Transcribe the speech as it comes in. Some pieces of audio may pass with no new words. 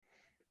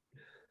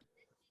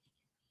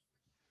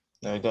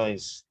Now,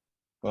 guys,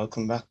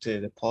 welcome back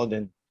to the pod,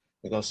 and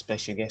we got a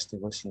special guest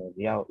with us,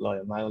 the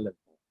outlier Madeline.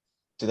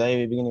 Today,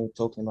 we're beginning with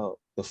talking about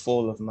the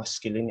fall of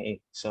masculinity.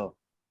 So,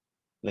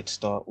 let's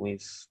start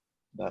with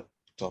that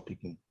topic,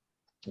 and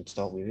let's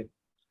start with it.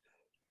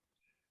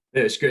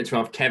 It's great to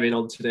have Kevin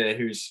on today,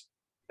 who's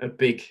a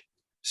big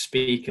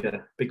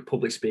speaker, big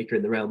public speaker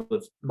in the realm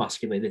of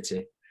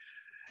masculinity.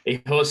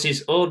 He hosts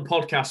his own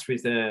podcast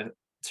with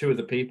two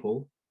other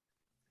people,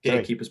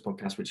 Gatekeepers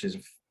Podcast, which is a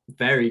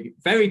very,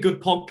 very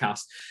good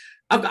podcast.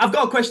 I've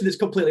got a question that's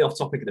completely off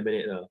topic in a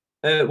minute,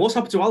 though. What's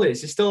happened to Ali?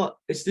 Is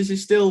he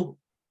still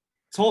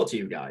talk to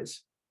you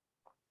guys?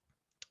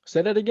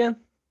 Say that again.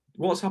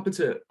 What's happened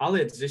to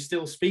Ali? Does he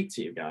still speak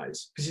to you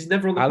guys? Because he's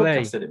never on the Ali.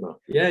 podcast anymore.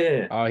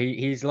 Yeah. Oh,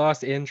 he's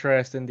lost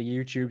interest in the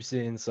YouTube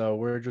scene, so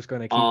we're just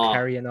gonna keep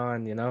carrying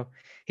on.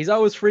 He's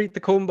always free to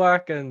come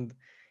back and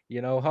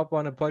hop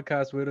on a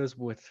podcast with us.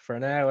 But for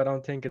now, I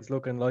don't think it's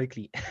looking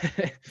likely.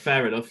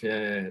 Fair enough.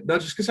 Yeah. No,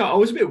 just because I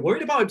was a bit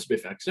worried about him, to be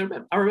fair.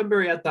 Because I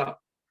remember he had that.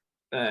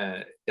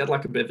 He had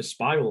like a bit of a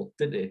spiral,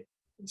 didn't he?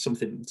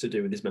 Something to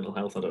do with his mental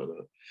health. I don't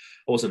know.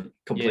 I wasn't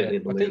completely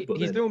in the loop. But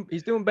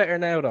he's doing better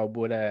now, though.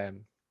 But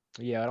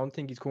yeah, I don't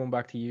think he's coming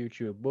back to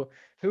YouTube. But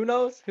who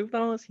knows? Who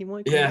knows? He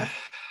might come back.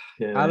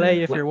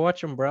 Ali, if you're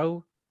watching,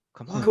 bro,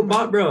 come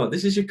back, bro.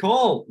 This is your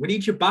call. We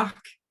need you back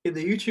in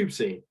the YouTube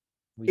scene.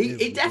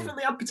 He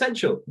definitely had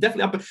potential.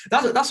 Definitely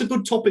had. That's a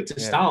good topic to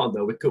start on,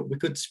 though. We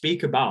could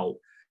speak about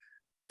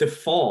the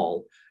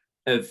fall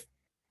of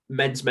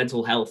men's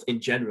mental health in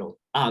general,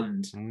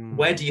 and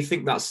where do you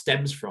think that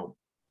stems from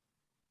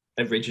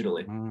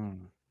originally?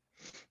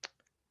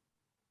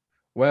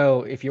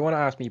 Well, if you want to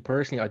ask me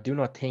personally, I do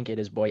not think it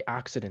is by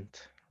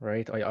accident,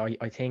 right?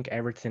 I think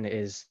everything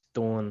is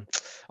done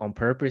on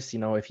purpose.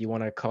 If you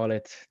want to call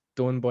it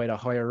done by the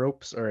higher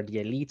ups or the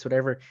elites,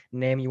 whatever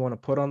name you want to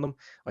put on them,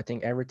 I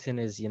think everything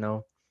is,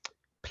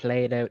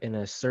 played out in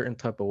a certain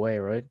type of way,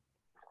 right?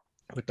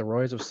 With the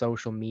rise of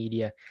social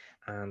media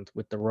and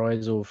with the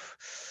rise of,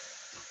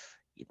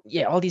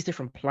 all these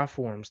different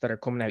platforms that are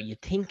coming out, you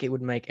think it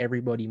would make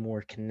everybody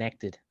more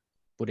connected,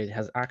 but it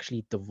has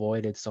actually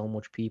divided so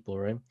much people,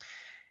 right?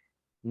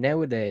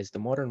 Nowadays, the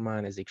modern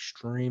man is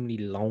extremely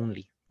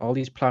lonely. All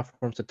these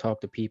platforms to talk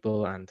to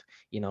people and,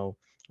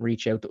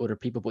 reach out to other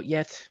people, but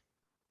yet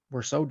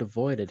we're so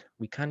divided.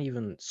 We can't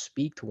even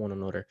speak to one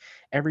another.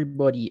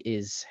 Everybody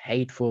is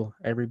hateful.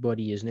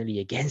 Everybody is nearly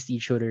against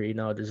each other.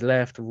 There's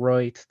left,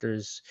 right,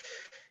 there's,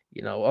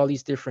 all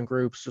these different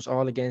groups just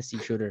all against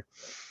each other.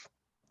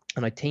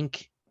 And I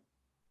think,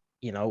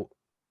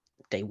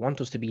 they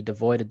want us to be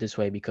divided this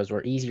way because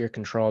we're easier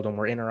controlled and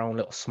we're in our own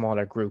little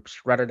smaller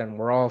groups rather than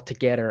we're all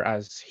together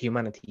as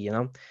humanity.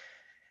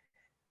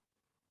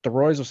 The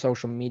rise of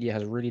social media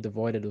has really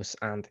divided us,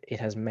 and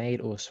it has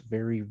made us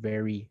very,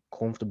 very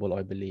comfortable,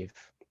 I believe.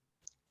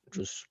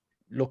 Just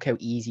look how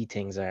easy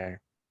things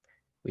are.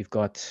 We've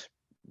got,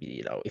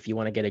 if you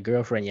want to get a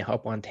girlfriend, you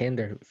hop on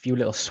Tinder, a few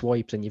little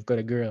swipes and you've got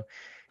a girl.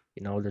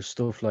 There's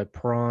stuff like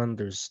prawn,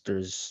 there's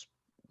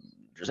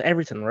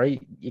everything,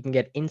 right? You can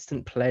get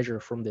instant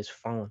pleasure from this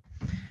phone,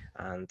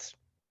 and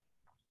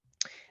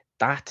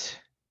that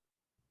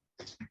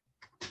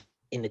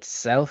in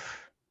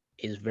itself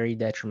is very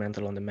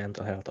detrimental on the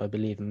mental health. I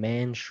believe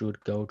men should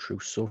go through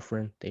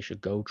suffering. They should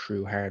go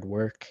through hard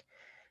work.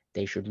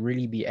 They should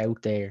really be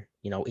out there,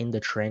 in the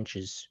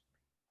trenches,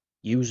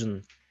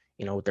 using,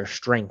 their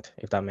strength,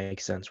 if that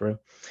makes sense, right?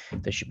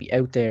 They should be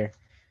out there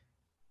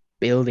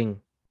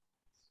building,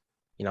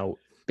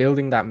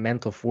 building that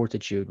mental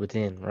fortitude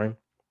within, right?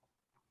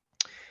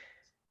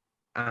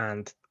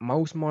 And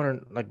most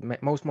modern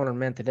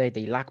men today,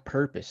 they lack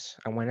purpose.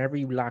 And whenever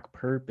you lack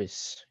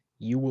purpose,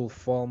 you will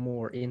fall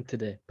more into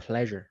the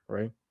pleasure,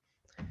 right?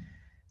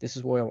 This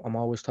is why I'm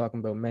always talking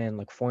about men,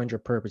 like, find your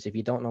purpose. If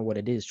you don't know what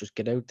it is, just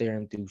get out there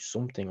and do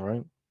something,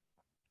 right?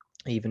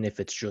 Even if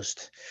it's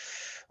just,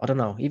 I don't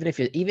know, even if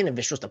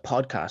it's just a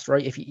podcast,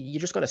 right? If you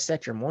just got to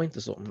set your mind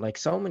to something. Like,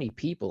 so many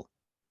people,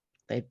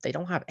 they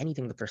don't have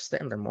anything that they're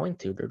setting their mind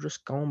to. They're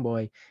just going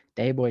by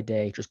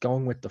day, just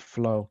going with the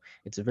flow.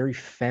 It's a very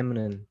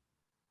feminine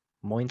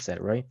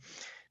mindset, right?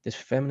 This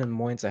feminine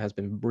mindset has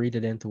been breathed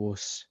into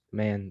us,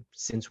 man,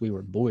 since we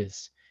were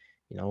boys.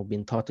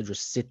 Being taught to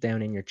just sit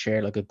down in your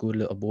chair like a good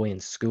little boy in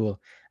school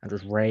and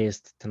just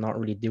raised to not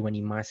really do any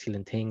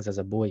masculine things as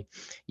a boy.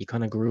 You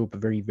kind of grew up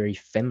very, very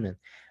feminine.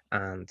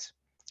 And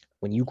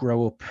when you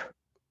grow up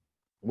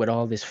with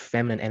all this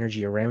feminine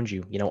energy around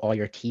you, all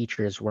your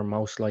teachers were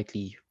most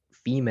likely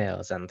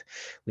females, and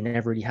we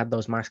never really had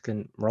those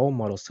masculine role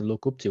models to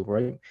look up to,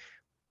 right?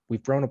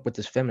 We've grown up with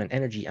this feminine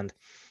energy, and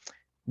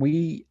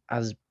we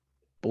as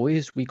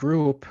boys, we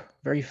grew up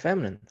very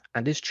feminine,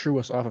 and this threw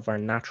us off of our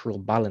natural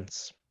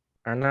balance.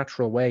 Our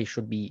natural way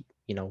should be,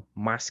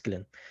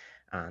 masculine.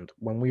 And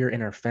when we are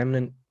in our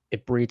feminine,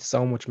 it breeds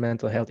so much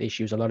mental health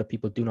issues. A lot of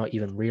people do not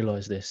even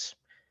realize this.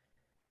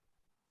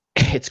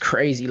 It's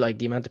crazy, like,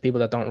 the amount of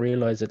people that don't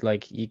realize it.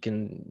 Like, you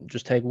can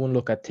just take one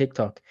look at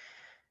TikTok.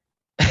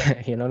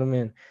 You know what I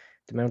mean?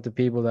 The amount of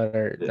people that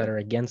are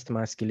against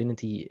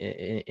masculinity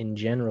in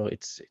general,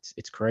 it's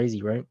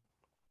crazy, right?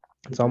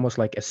 It's almost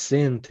like a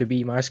sin to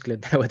be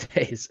masculine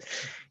nowadays.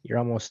 You're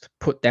almost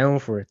put down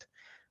for it.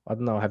 I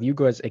don't know. Have you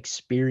guys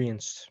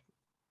experienced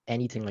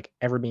anything like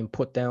ever being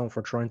put down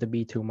for trying to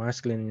be too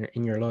masculine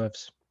in your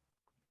lives?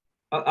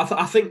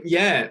 I think,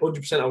 yeah,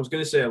 100%. I was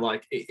going to say,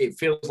 like, it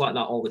feels like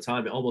that all the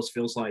time. It almost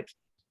feels like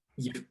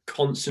you've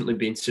constantly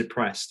been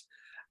suppressed.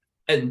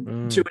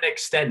 And to an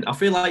extent, I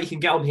feel like you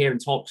can get on here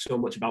and talk so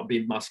much about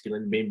being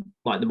masculine, being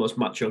like the most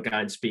macho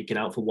guy and speaking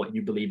out for what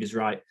you believe is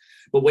right.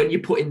 But when you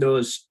put in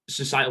those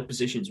societal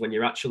positions, when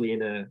you're actually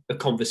in a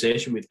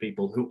conversation with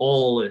people who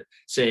all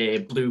say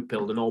blue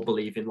pilled and all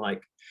believe in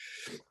like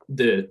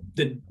the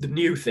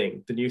new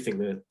thing,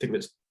 the thing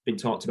that's been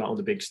talked about on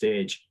the big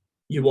stage,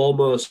 you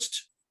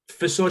almost,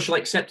 for social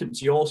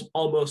acceptance, you also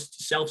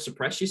almost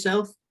self-suppress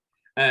yourself.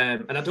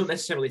 And I don't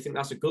necessarily think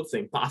that's a good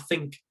thing, but I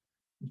think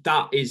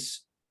that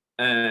is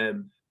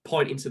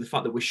pointing to the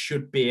fact that we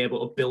should be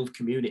able to build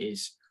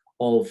communities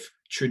of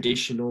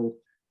traditional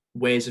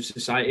ways of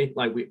society.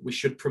 Like we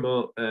should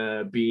promote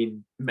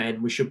being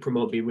men, we should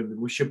promote being women,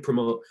 we should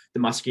promote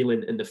the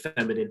masculine and the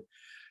feminine.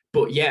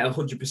 But yeah,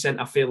 100%,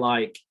 I feel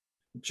like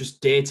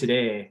just day to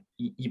day,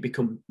 you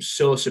become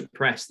so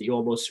suppressed that you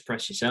almost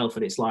suppress yourself.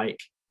 And it's like,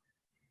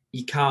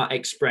 you can't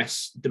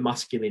express the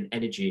masculine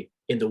energy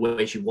in the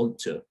ways you want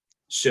to.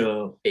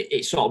 So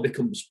it sort of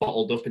becomes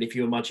bottled up. And if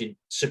you imagine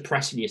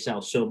suppressing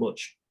yourself so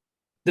much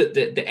that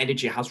the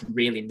energy has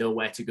really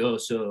nowhere to go,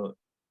 so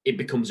it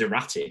becomes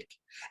erratic.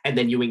 And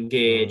then you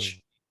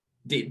engage,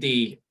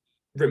 the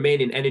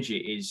remaining energy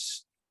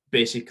is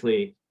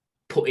basically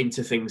put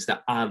into things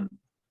that aren't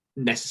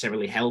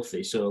necessarily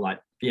healthy. So like,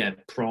 yeah,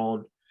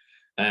 prawn,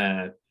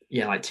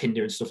 like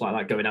Tinder and stuff like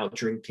that, going out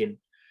drinking,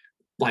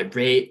 like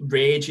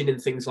raging and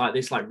things like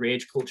this, like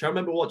rage culture. I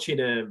remember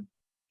watching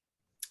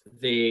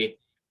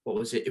what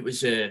was it? It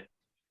was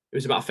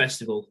about a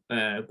festival,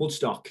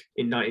 Woodstock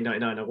in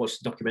 1999. I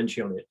watched a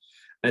documentary on it,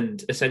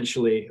 and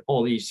essentially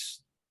all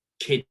these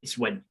kids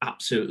went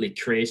absolutely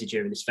crazy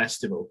during this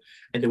festival,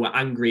 and they were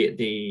angry at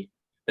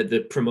the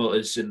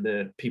promoters and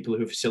the people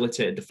who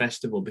facilitated the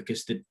festival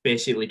because they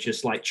basically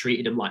just like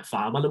treated them like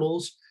farm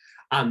animals,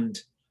 and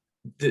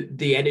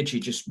the energy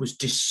just was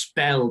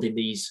dispelled in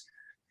these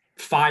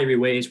fiery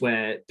ways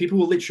where people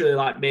were literally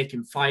like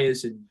making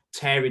fires and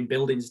tearing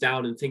buildings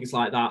down and things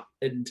like that.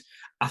 And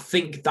I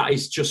think that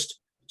is just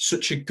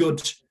such a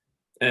good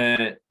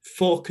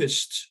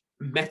focused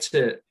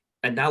meta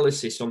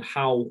analysis on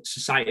how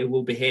society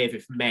will behave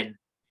if men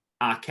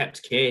are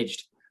kept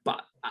caged.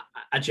 But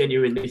I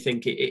genuinely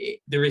think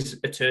there is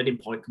a turning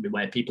point coming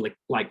where people are,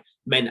 like,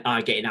 men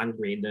are getting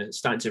angry and they're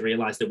starting to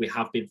realize that we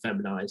have been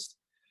feminized.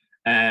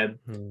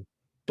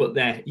 But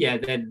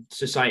then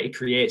society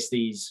creates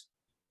these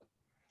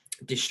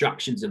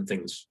distractions and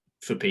things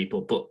for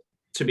people. But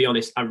to be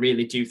honest, I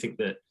really do think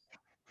that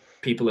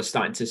people are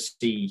starting to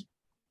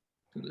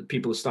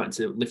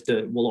lift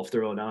the wool off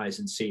their own eyes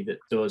and see that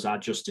those are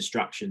just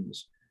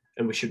distractions,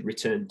 and we should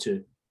return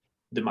to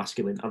the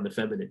masculine and the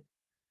feminine.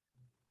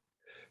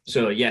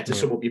 So yeah, to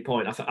sum up your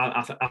point,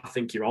 I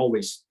think you're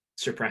always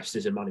suppressed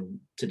as a man in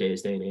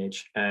today's day and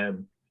age.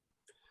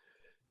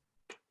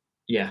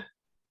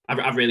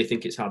 I really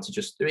think it's hard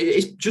to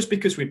it's just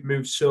because we've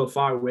moved so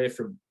far away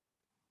from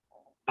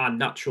our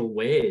natural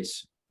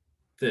ways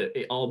that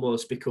it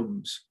almost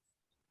becomes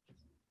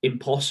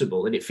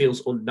impossible, and it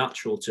feels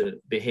unnatural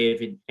to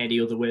behave in any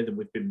other way than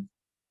we've been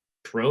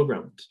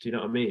programmed. Do you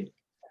know what I mean?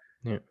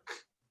 Yeah.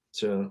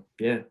 So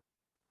yeah.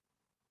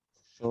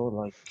 So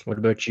like, what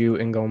about you,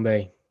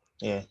 Ngombe?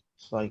 Yeah,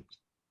 it's like,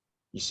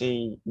 you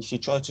see, if you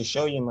try to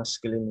show your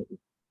masculinity,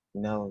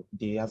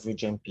 the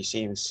average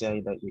NPC will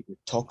say that you're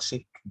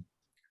toxic.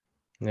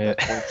 Yeah.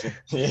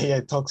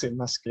 Toxic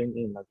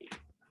masculinity. Like,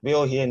 we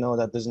all here know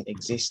that doesn't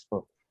exist,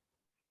 but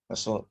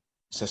that's what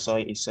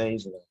society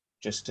says,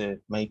 just to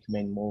make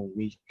men more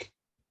weak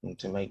and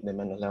to make the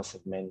mental health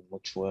of men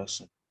much worse.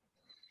 And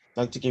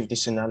I'd like to give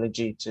this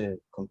analogy to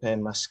compare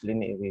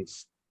masculinity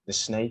with the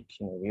snake.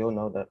 We all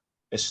know that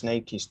a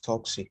snake is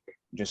toxic,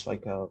 just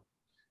like how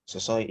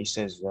society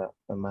says that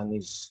a man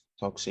is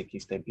toxic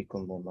if they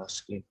become more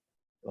masculine.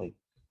 Like,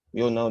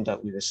 we all know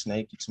that with a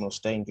snake, its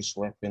most dangerous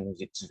weapon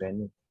is its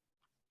venom.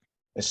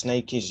 A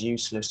snake is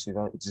useless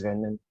without its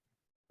venom.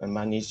 A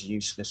man is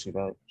useless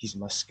without his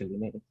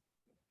masculinity.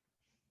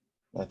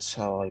 That's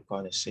how I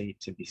kind of see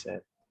it, to be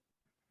fair.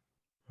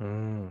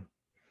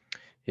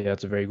 Yeah,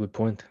 that's a very good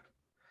point.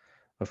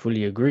 I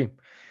fully agree.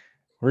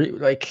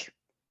 Like,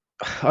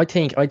 I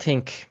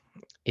think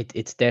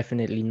it's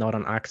definitely not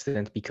an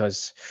accident,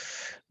 because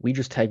we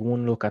just take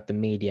one look at the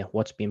media,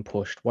 what's being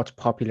pushed, what's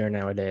popular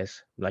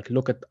nowadays. Like,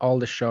 look at all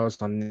the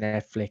shows on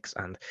Netflix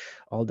and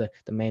all the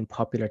main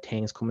popular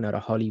things coming out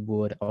of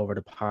Hollywood over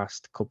the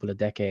past couple of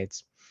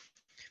decades.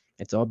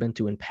 It's all been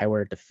to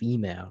empower the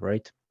female,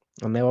 right?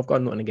 And now I've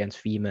got nothing against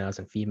females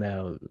and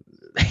female,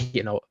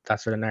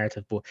 that sort of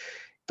narrative, but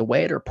the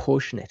way they're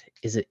pushing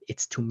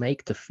it's to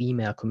make the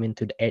female come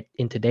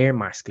into their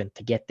masculine,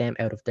 to get them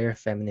out of their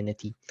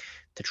femininity,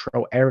 to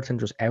throw everything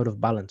just out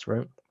of balance,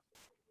 right?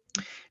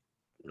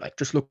 Like,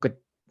 just look at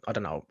I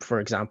don't know, for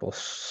example,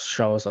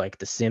 shows like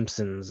The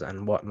Simpsons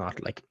and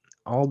whatnot, like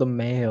all the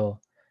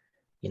male,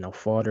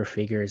 father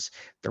figures,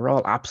 they're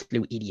all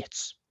absolute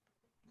idiots.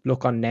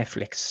 Look on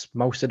Netflix,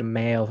 most of the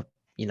male,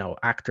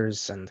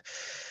 actors and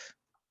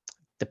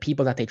the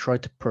people that they try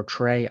to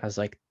portray as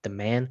like the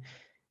men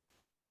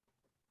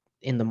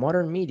in the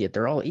modern media,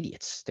 they're all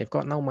idiots. They've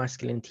got no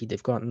masculinity.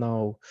 They've got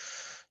no,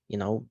 you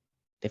know,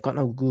 they've got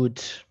no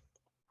good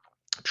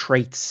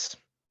traits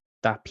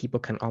that people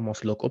can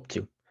almost look up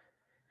to.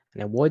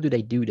 Now, why do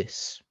they do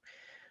this?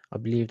 I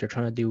believe they're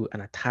trying to do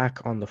an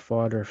attack on the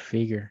father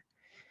figure,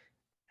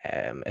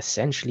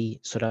 essentially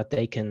so that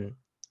they can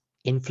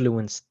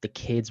influence the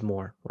kids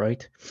more,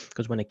 right?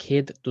 Because when a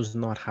kid does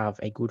not have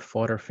a good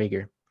father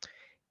figure,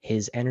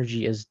 his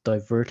energy is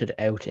diverted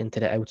out into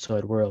the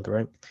outside world,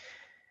 right?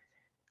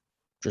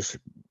 Just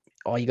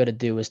all you got to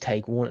do is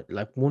take one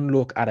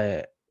look at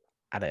a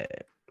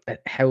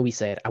how we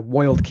say it, a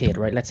wild kid,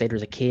 right? Let's say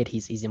there's a kid,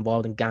 he's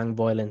involved in gang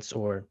violence,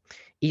 or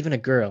even a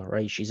girl,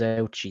 right? She's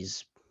out,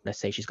 let's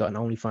say she's got an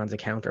OnlyFans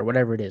account or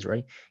whatever it is,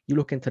 right? You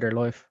look into their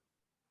life,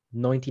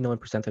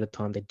 99% of the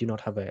time they do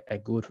not have a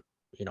good,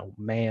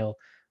 male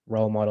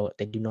role model.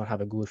 They do not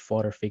have a good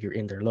father figure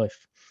in their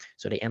life,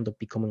 so they end up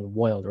becoming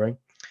wild, right?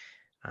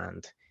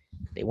 And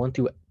they want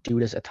to do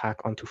this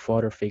attack onto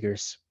father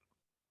figures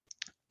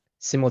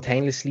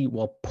simultaneously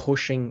while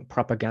pushing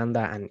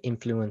propaganda and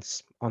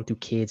influence onto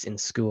kids in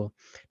school.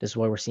 This is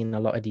why we're seeing a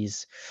lot of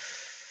these.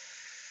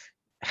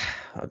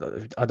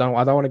 I don't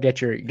want to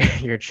get your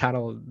your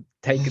channel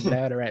taken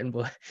down or anything,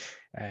 but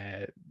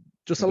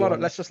just a Go lot of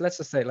on. let's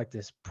just say it like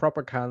this: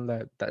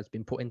 propaganda that has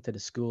been put into the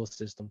school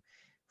system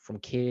from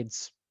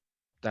kids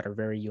that are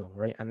very young,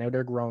 right? And now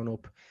they're growing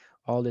up,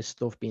 all this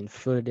stuff being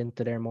flooded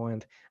into their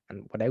mind,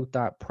 and without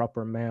that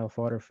proper male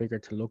father figure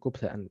to look up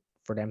to and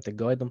for them to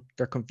guide them,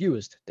 they're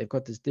confused. They've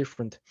got this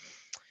different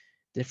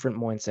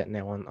mindset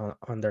now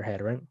on their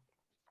head, right?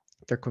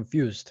 They're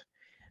confused,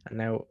 and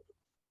now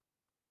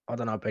I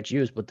don't know about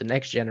you, but the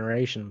next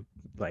generation,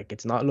 like,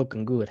 it's not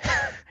looking good.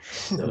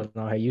 I don't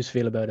know how you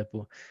feel about it,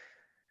 but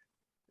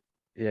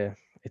yeah,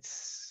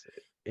 it's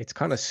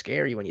kind of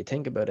scary when you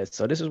think about it.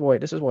 So this is why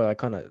I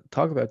kind of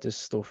talk about this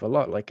stuff a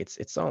lot. Like,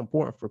 it's so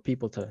important for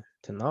people to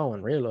know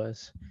and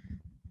realize.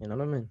 You know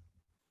what I mean?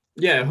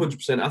 Yeah,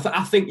 100%.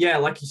 I think, yeah,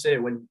 like you say,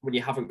 when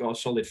you haven't got a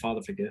solid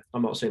father figure,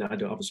 I'm not saying I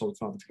don't have a solid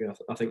father figure.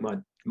 I think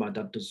my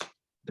dad does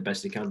the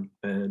best he can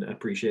and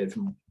appreciate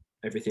from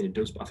everything he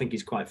does, but I think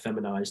he's quite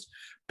feminized.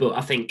 But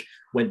I think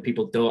when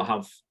people don't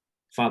have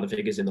father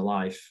figures in their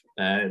life,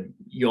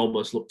 you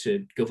almost look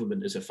to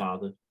government as a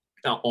father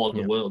or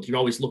the Yeah. world. You're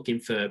always looking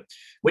for,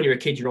 when you're a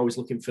kid, you're always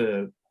looking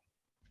for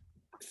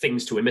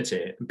things to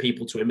imitate and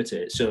people to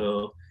imitate.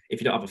 So if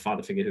you don't have a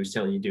father figure who's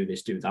telling you do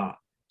this, do that,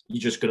 you're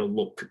just going to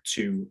look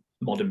to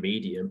modern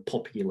media and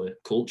popular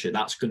culture.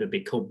 That's going to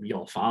become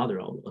your father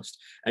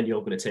almost, and you're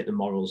going to take the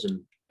morals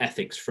and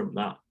ethics from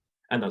that,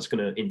 and that's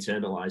going to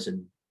internalize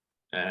and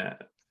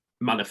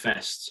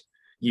manifest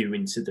you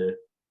into the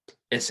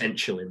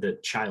essentially the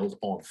child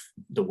of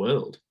the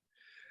world.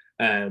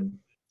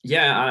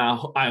 Yeah,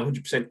 I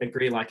 100%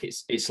 agree. Like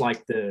it's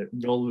like the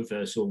role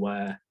reversal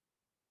where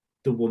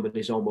the woman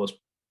is almost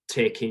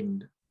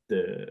taking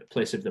the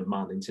place of the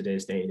man in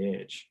today's day and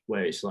age,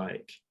 where it's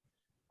like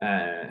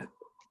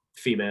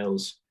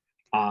females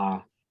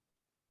are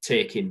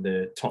taking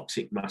the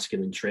toxic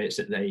masculine traits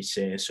that they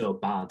say are so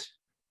bad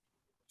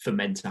for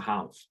men to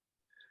have.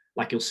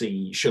 Like you'll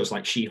see shows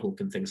like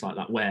She-Hulk and things like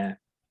that, where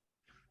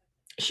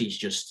she's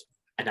just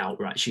an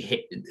outright. She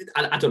hit.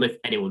 I don't know if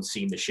anyone's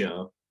seen the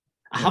show.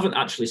 I haven't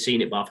actually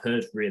seen it, but I've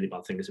heard really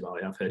bad things about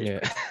it. I've heard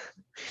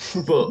it's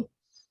but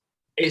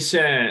it's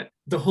the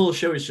whole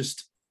show is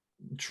just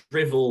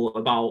drivel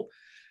about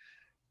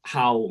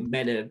how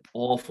men are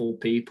awful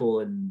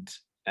people and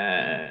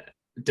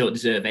don't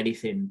deserve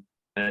anything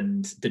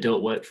and they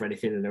don't work for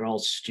anything and they're all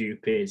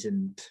stupid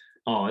and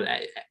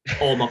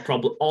all my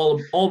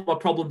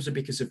problems are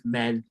because of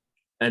men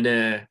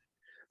and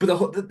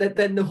but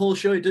then the whole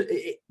show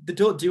they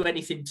don't do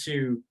anything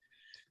to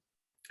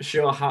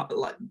show how,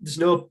 like, there's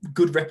no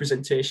good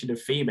representation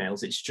of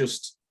females. It's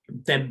just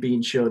them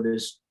being shown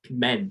as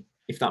men,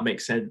 if that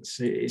makes sense.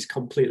 It's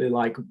completely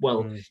like,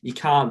 well, you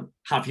can't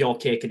have your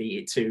cake and eat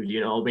it too.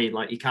 You know what I mean?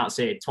 Like, you can't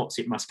say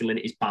toxic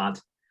masculinity is bad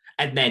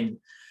and then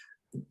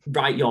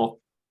write your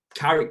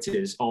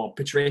characters or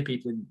portray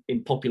people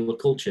in popular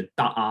culture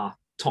that are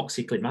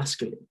toxically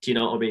masculine. Do you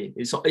know what I mean?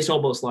 It's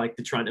almost like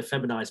they're trying to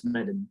feminize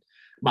men and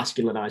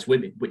masculinize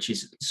women, which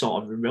is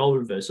sort of a role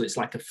reversal. It's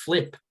like a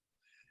flip.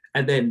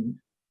 And then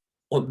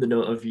on the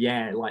note of,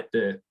 yeah, like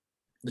the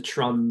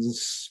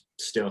trans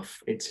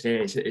stuff in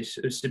today,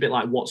 it's a bit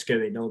like, what's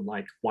going on?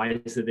 Like, why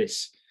is there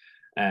this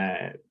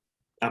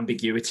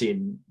ambiguity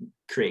and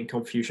creating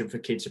confusion for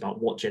kids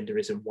about what gender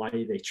is and why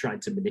are they trying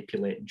to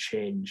manipulate and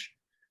change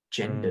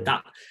gender?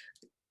 That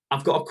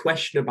I've got a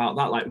question about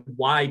that. Like,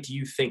 why do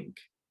you think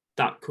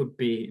that could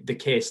be the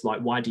case?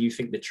 Like, why do you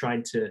think they're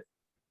trying to,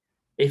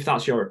 if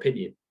that's your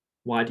opinion,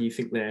 why do you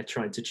think they're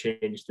trying to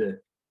change the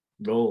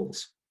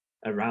roles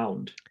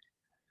around?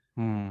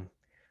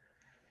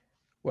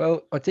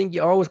 Well, I think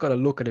you always got to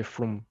look at it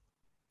from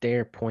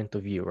their point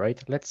of view,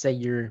 right? Let's say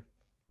you're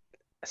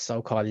a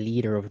so-called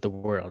leader of the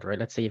world, right?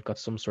 Let's say you've got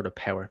some sort of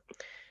power.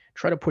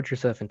 Try to put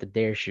yourself into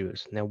their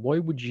shoes. Now, why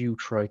would you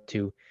try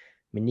to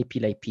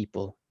manipulate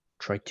people,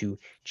 try to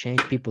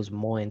change people's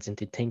minds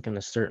into thinking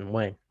a certain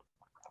way?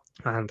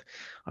 And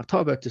I've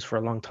thought about this for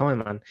a long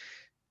time, and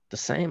the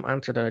same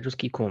answer that I just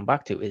keep coming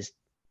back to is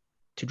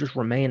to just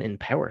remain in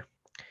power.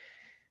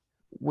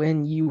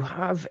 When you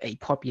have a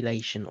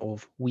population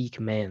of weak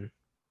men,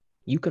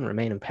 you can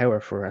remain in power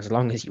for as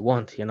long as you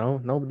want, you know?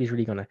 Nobody's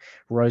really going to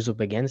rise up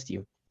against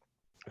you.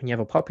 When you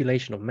have a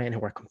population of men who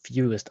are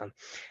confused and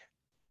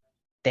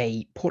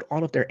they put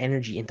all of their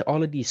energy into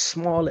all of these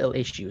small little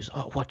issues.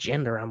 Oh, what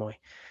gender am I?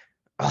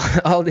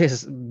 All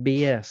this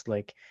BS,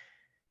 like,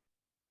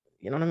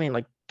 you know what I mean?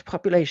 Like, the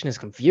population is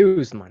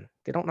confused, man.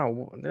 They don't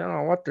know. They don't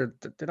know what they're.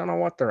 They don't know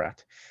what they're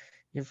at.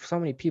 You have so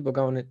many people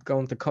going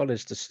to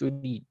college to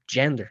study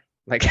gender.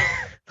 Like,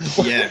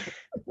 Yeah,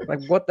 like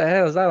what the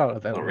hell is that all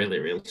about? not Man? really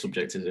a real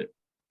subject, is it?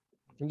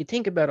 When you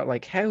think about it,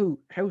 like how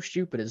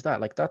stupid is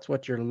that? Like that's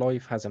what your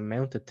life has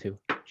amounted to.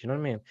 Do you know what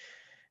I mean?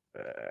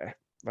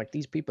 Like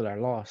these people are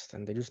lost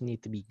and they just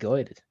need to be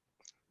guided.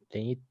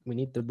 We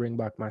need to bring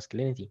back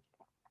masculinity.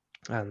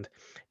 And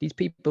these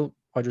people,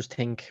 I just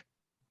think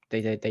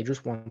they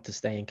just want to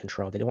stay in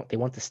control. They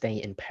want to stay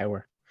in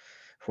power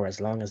for as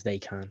long as they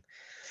can.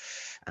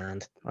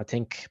 And I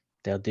think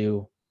they'll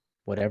do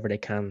whatever they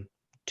can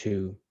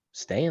to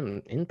stay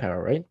in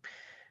power, right?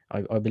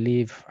 I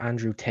believe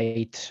Andrew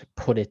Tate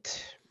put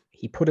it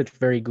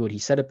very good. He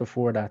said it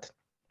before that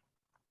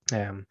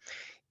um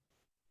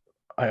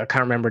I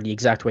can't remember the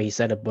exact way he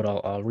said it, but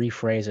I'll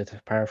rephrase it,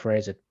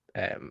 paraphrase it.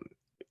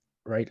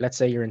 Right, let's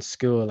say you're in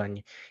school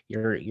and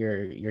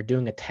you're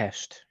doing a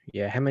test.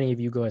 Yeah, how many of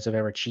you guys have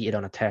ever cheated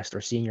on a test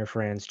or seen your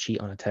friends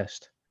cheat on a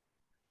test?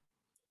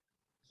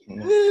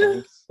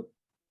 Yeah,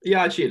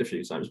 yeah, I cheated a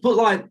few times, but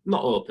like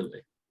not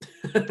openly.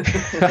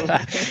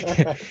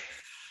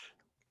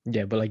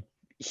 Yeah, but like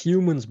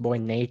humans by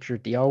nature,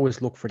 they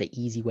always look for the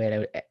easy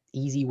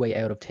way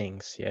out of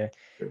things. Yeah,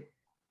 True.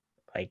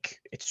 like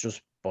it's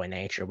just by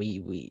nature.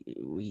 We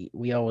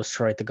always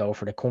try to go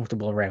for the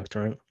comfortable route,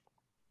 right?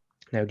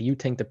 Now, do you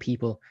think the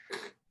people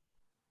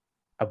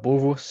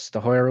above us, the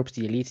higher ups,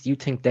 the elites, do you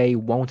think they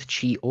won't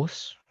cheat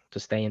us to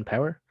stay in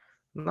power?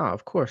 No,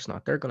 of course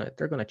not. They're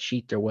gonna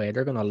cheat their way.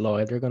 They're gonna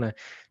lie. They're gonna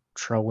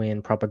throw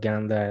in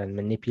propaganda and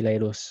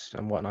manipulate us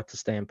and whatnot to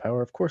stay in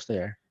power. Of course they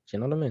are. Do you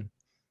know what I mean?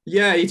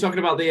 Yeah, you're talking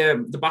about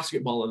the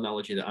basketball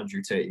analogy that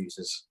Andrew Tate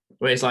uses,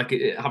 where it's like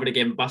having a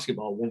game of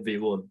basketball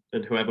 1v1,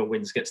 and whoever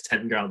wins gets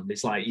 10 grand.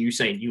 It's like you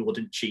saying you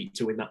wouldn't cheat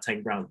to win that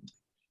 10 grand. So it's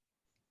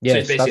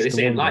Yes, that's basically the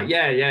saying one. like,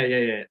 Man.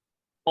 yeah.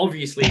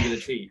 Obviously you're gonna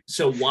cheat.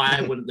 So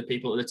why wouldn't the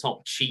people at the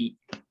top cheat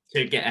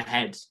to get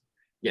ahead?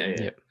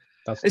 Yeah.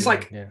 That's It's the one.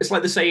 like Yeah. it's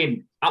like the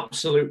saying,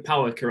 absolute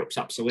power corrupts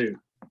absolute.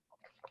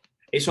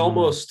 It's Mm.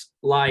 almost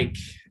like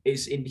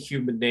it's in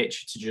human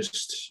nature to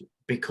just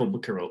become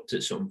corrupt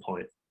at some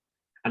point.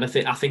 And I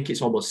think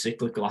it's almost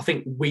cyclical. I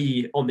think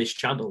we on this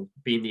channel,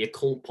 being the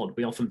occult pod,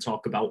 we often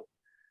talk about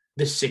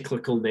the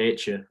cyclical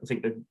nature. I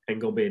think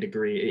Ngombe would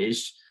agree. It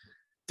is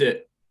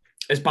that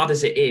as bad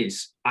as it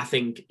is, I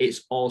think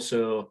it's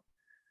also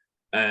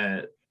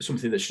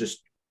something that's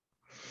just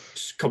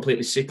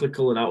completely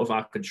cyclical and out of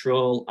our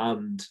control,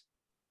 and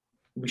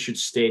we should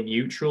stay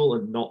neutral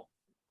and not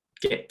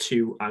get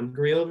too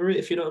angry over it,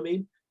 if you know what I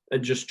mean,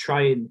 and just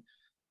try and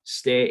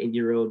stay in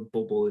your own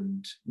bubble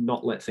and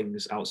not let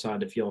things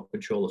outside of your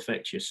control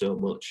affect you so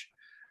much.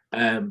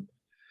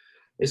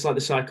 It's like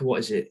the cycle. What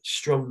is it?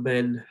 Strong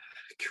men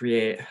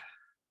create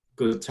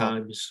good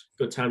times.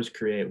 Good times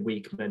create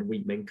weak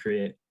men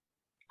create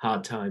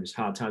hard times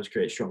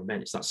create strong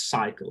men. It's that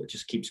cycle. It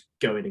just keeps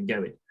going and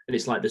going. And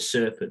it's like the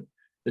serpent.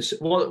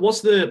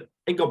 What's the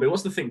Ngombe?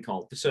 What's the thing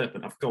called? The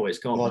serpent. I forgot what it's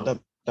called. Well,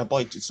 that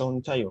bites its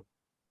own tail.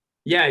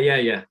 Yeah.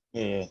 Yeah,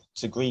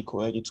 it's a Greek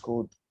word. It's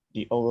called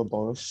the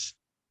Ouroboros.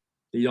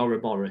 The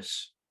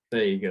Ouroboros.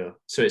 There you go.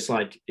 So it's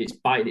like it's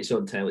biting its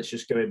own tail. It's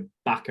just going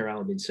back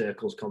around in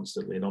circles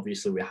constantly. And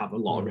obviously, we have a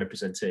lot of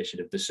representation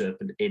of the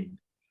serpent in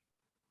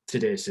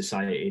today's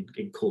society,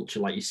 in culture,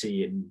 like you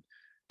see in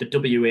the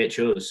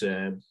WHO's.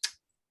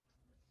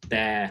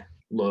 Their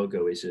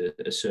logo is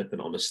a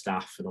serpent on a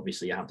staff, and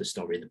obviously, you have the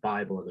story in the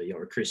Bible. I know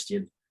you're a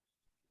Christian.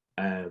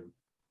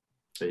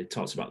 So it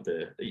talks about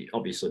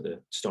obviously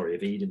the story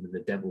of Eden and the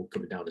devil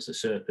coming down as a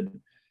serpent.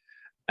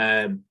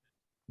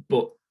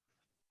 But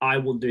I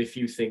wonder if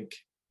you think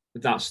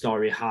that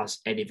story has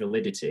any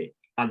validity,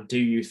 and do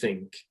you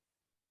think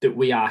that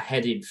we are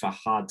heading for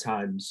hard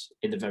times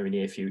in the very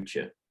near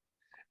future?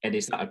 And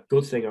is that a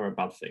good thing or a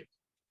bad thing?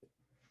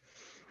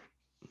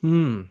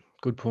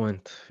 Good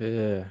point.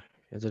 Yeah.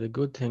 Is it a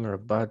good thing or a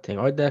bad thing?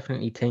 I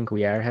definitely think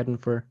we are heading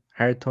for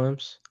hard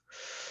times.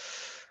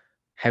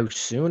 How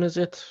soon is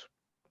it?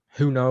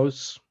 Who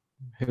knows?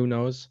 Who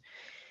knows?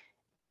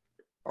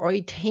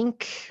 I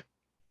think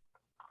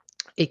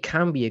it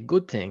can be a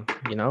good thing,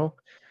 you know?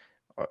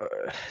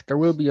 there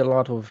will be a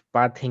lot of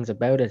bad things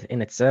about it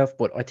in itself,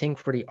 but I think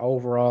for the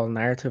overall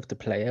narrative to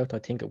play out, I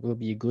think it will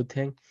be a good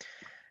thing.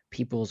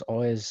 People's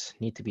eyes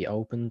need to be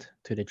opened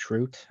to the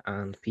truth,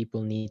 and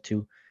people need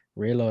to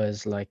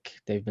realize like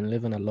they've been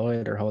living a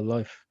lie their whole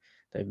life.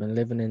 They've been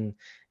living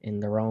in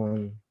their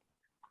own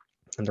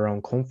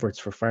comforts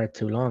for far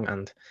too long,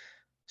 and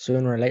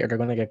sooner or later they're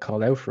going to get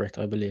called out for it,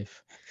 I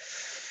believe.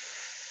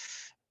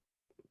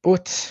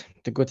 But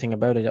the good thing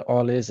about it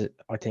all is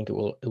I think it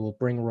will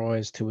bring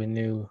rise to a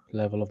new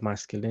level of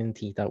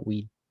masculinity that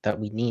we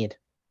need.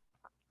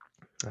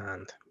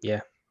 And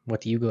yeah,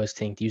 what do you guys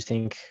think? Do you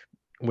think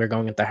we're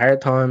going into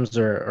hard times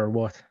or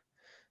what?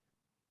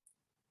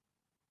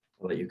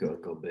 I'll let you go,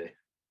 Gombe.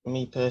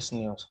 Me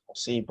personally, I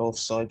see both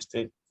sides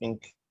to it. I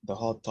think the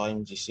hard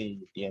times you see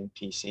with the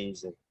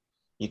NPCs, and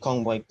you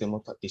can't wake them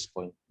up at this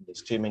point.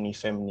 There's too many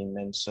feminine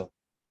men, so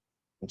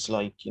it's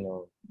like,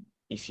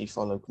 if you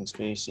follow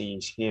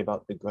conspiracies, hear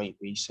about the Great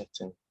Reset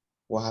and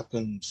what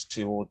happens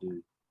to all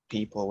the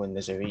people when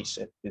there's a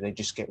reset. Do they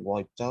just get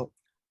wiped out?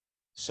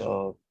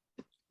 So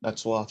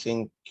that's why I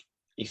think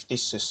if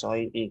this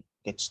society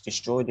gets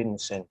destroyed in a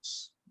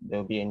sense,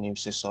 there'll be a new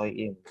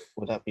society. And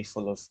will that be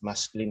full of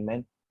masculine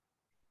men?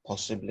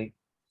 Possibly.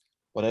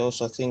 But I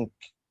also think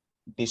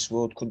this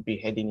world could be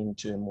heading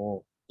into a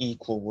more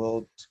equal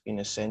world in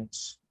a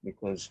sense,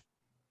 because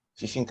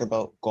if you think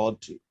about God,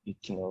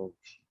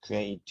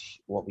 create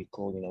what we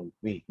call,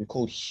 we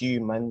call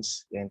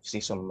humans, the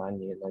emphasis on man,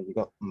 you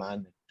got man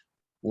and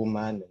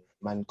woman and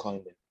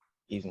mankind and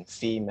even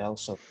female.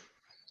 So it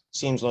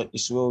seems like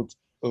this world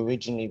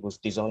originally was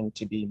designed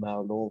to be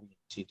male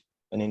oriented.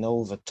 And then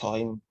over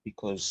time,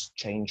 because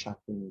change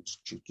happens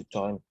due to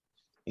time,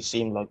 it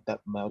seemed like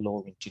that male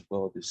oriented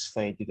world has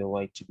faded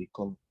away to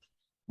become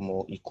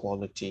more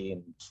equality.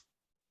 And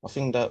I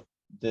think that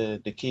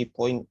the key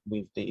point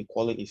with the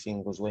equality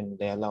thing was when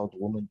they allowed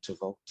women to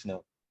vote.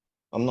 Now,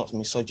 I'm not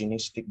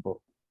misogynistic, but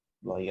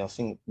like I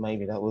think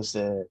maybe that was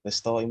the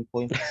starting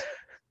point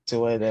to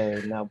where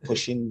they're now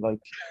pushing like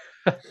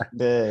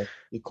the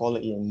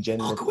equality and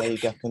gender pay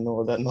gap and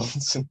all that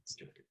nonsense.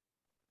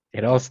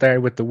 It all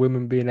started with the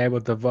women being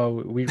able to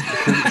vote. Should we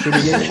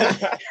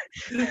get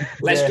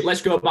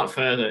Let's go back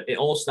further. It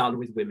all started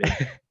with women.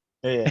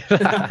 Yeah.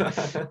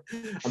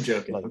 I'm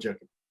joking. Like, I'm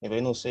joking. Yeah, but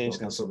in all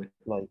seriousness,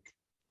 like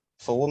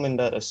for women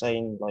that are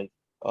saying like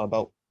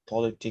about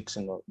politics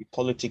and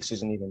politics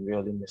isn't even real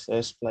in the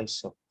first place,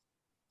 so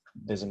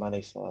it doesn't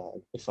matter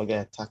if I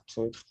get attacked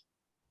for it.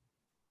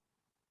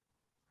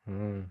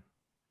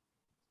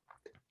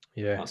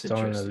 Yeah, That's it's all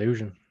an interesting.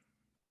 illusion.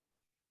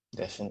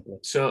 Definitely.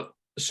 So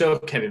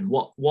Kevin,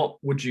 what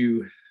would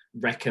you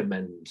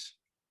recommend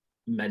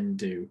men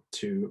do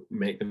to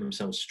make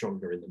themselves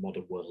stronger in the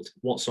modern world?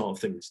 What sort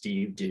of things do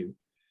you do,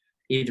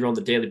 either on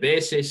the daily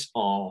basis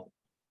or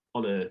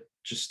on a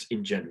just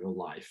in general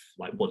life?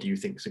 Like, what do you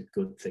think is a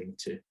good thing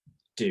to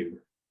do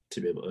to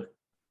be able to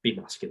be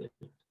masculine?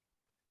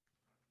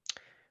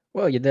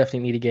 Well, you definitely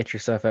need to get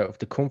yourself out of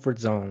the comfort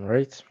zone,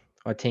 right?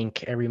 I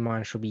think every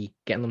man should be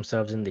getting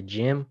themselves in the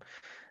gym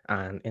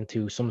and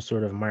into some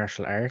sort of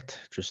martial art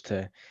just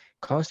to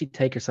constantly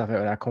take yourself out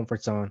of that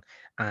comfort zone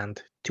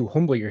and to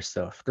humble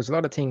yourself. There's a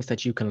lot of things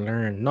that you can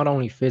learn, not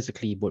only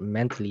physically but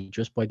mentally,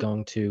 just by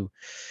going to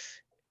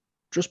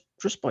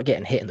just by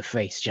getting hit in the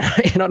face. You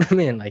know what I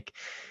mean? Like,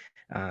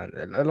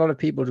 a lot of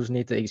people just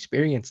need to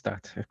experience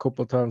that a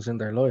couple of times in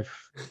their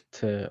life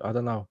to, I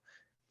don't know,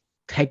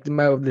 take them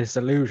out of this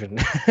illusion.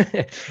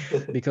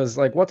 Because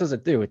like, what does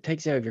it do? It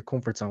takes you out of your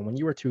comfort zone. When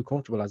you are too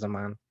comfortable as a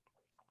man,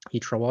 you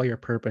throw all your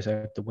purpose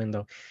out the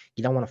window.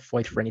 You don't want to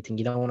fight for anything.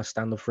 You don't want to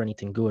stand up for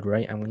anything good,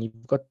 right? And when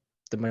you've got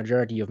the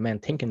majority of men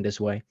thinking this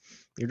way,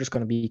 you're just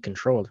going to be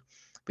controlled.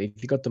 But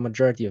if you got the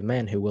majority of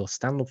men who will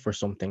stand up for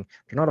something,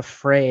 they're not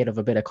afraid of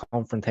a bit of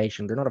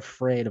confrontation. They're not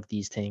afraid of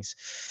these things.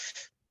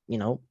 You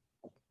know,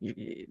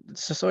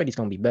 society's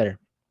going to be better.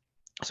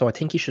 So I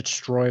think you should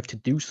strive to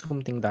do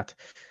something that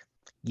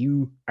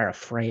you are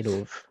afraid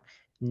of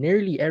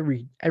nearly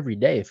every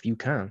day if you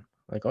can.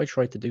 Like, I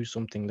try to do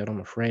something that I'm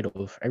afraid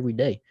of every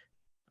day.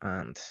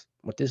 And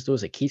what this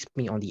does, it keeps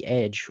me on the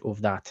edge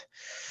of that.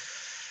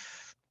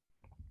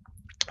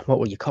 What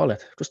will you call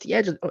it? Just the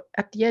edge of,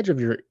 at the edge of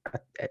your.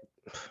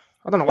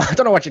 I don't know. I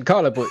don't know what you'd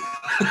call it, but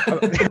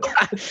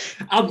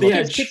On the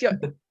edge.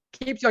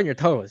 Keeps you on your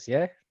toes.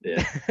 Yeah.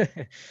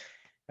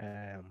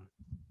 Yeah.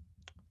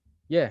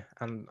 Yeah,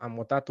 and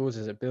what that does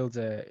is it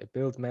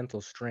builds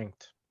mental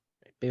strength.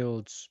 It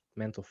builds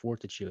mental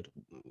fortitude.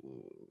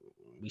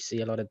 We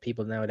see a lot of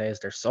people nowadays,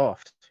 they're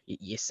soft.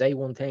 You say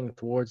one thing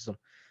towards them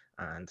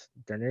and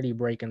they're nearly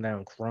breaking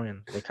down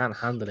crying. They can't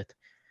handle it.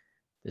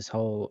 This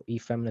whole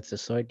effeminate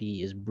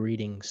society is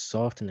breeding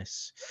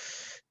softness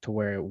to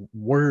where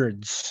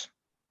words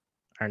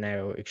are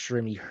now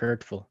extremely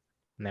hurtful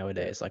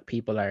nowadays. Like,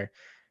 people are,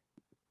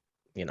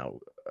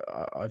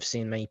 I've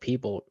seen many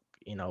people,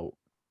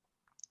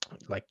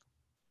 like,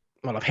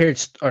 well, I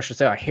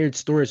heard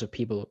stories of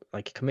people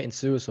like committing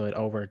suicide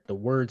over the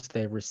words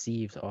they've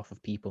received off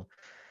of people,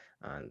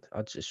 and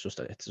it's just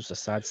a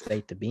sad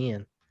state to be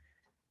in,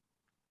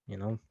 you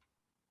know.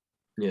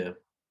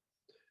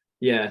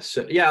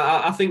 So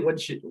I think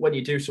when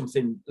you do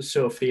something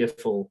so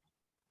fearful,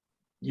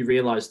 you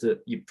realize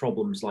that your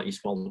problems, like your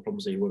smaller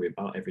problems that you worry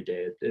about every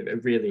day, are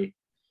really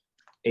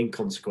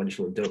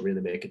inconsequential and don't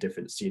really make a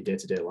difference to your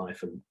day-to-day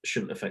life and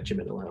shouldn't affect your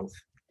mental health.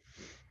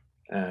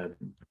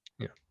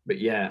 But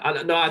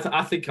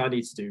I think I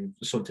need to do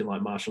something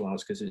like martial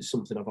arts because it's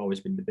something I've always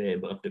been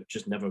debating, but I've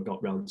just never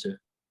got round to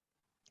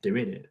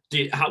doing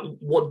it.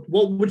 What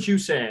would you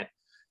say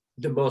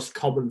the most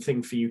common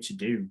thing for you to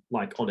do,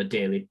 like on a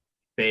daily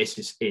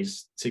basis,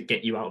 is to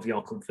get you out of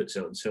your comfort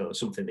zone? So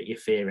something that you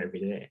fear every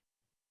day.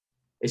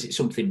 Is it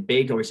something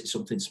big or is it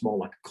something small,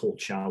 like a cold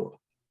shower?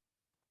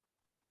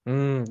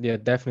 Yeah,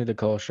 definitely the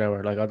cold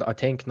shower. Like I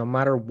think no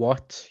matter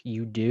what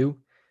you do,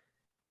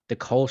 the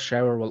cold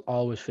shower will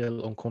always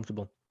feel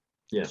uncomfortable.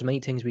 Yeah. There's many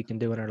things we can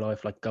do in our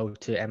life, like go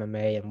to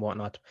MMA and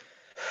whatnot,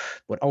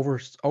 but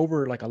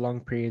over like a long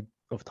period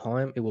of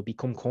time, it will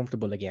become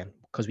comfortable again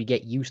because we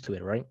get used to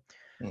it, right?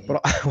 Mhm.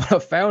 But what I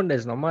found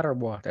is no matter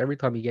what, every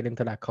time you get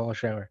into that cold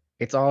shower,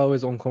 it's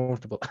always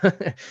uncomfortable.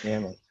 Yeah,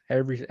 man.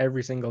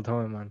 Every single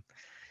time, man.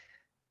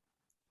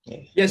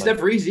 Yeah, it's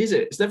never easy, is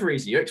it? It's never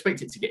easy. You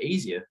expect it to get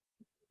easier.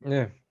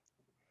 Yeah.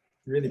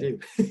 You really do.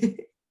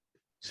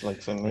 It's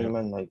like for me,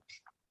 man, like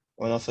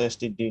when I first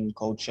did doing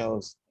cold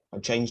showers, I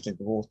changed the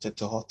water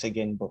to hot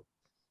again, but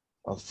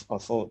I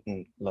thought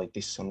like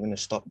this, I'm gonna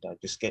stop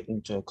that. Just get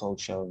into a cold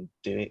shower and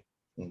do it.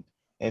 And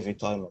every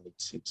time, and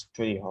it's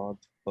pretty hard,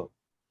 but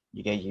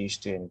you get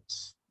used to it. And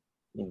it's,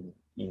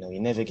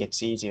 it never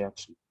gets easier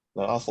actually.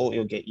 Like I thought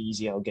it'll get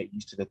easier, I'll get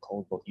used to the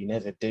cold, but you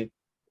never do.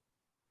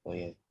 But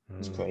yeah,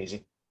 it's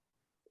crazy.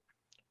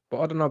 But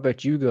I don't know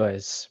about you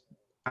guys.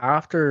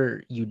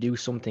 After you do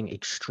something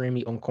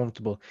extremely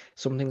uncomfortable,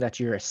 something that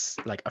you're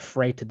like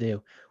afraid to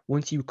do,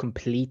 once you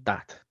complete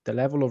that, the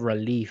level of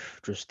relief,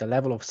 just the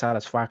level of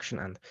satisfaction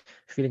and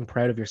feeling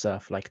proud of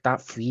yourself, like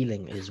that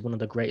feeling is one of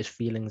the greatest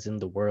feelings in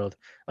the world.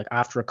 Like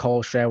after a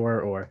cold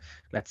shower, or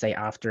let's say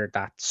after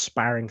that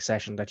sparring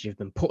session that you've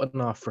been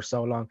putting off for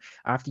so long,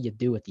 after you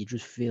do it, you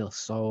just feel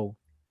so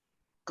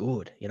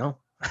good, you know?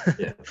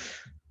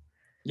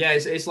 Yeah,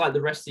 it's like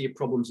the rest of your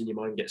problems in your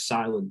mind get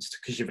silenced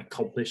because you've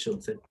accomplished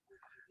something.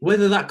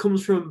 Whether that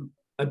comes from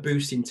a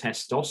boost in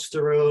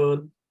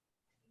testosterone,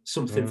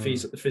 something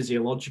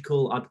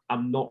physiological,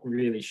 I'm not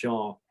really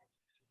sure.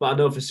 But I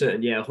know for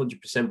certain,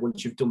 100%.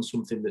 Once you've done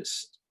something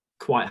that's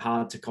quite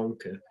hard to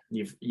conquer,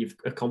 you've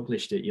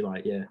accomplished it. You're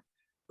like, yeah,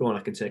 go on,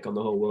 I can take on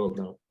the whole world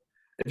now.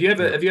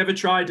 Have you ever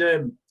tried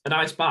an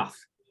ice bath?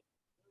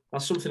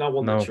 That's something I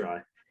want to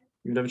try.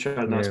 You've never tried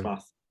an ice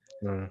bath?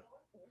 No.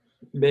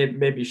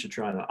 Maybe you should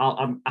try that.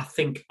 I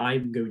think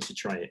I'm going to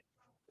try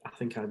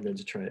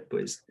it.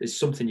 But it's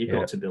something you've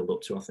got to build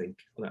up to. I think.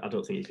 I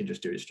don't think you can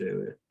just do it straight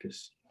away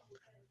because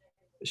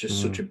it's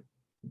just such a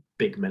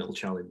big mental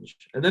challenge.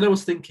 And then I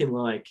was thinking,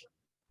 like,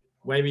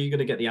 where are you going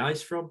to get the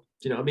ice from?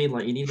 Do you know what I mean?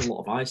 Like, you need a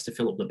lot of ice to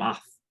fill up the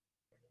bath.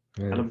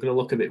 And I'm going to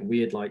look a bit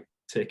weird, like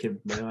taking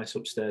my ice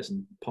upstairs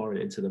and pouring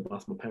it into the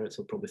bath. My parents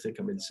will probably think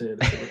I'm insane.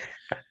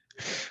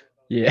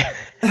 Yeah.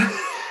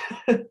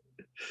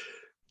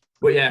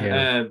 But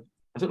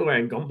I don't know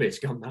where Ngombe's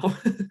gone now.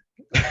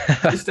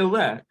 He's still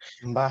there.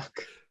 I'm back.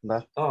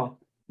 Oh,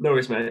 no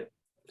worries, mate.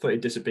 I thought he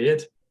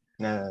disappeared.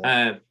 No.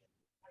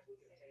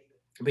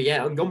 But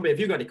yeah, Ngombe, have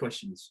you got any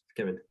questions,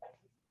 Kevin?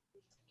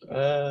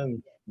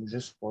 I'm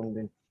just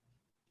wondering,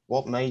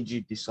 what made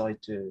you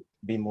decide to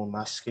be more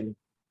masculine?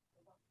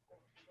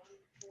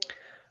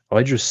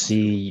 I just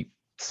see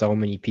so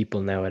many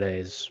people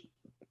nowadays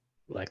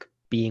like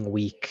being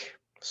weak,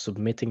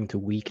 submitting to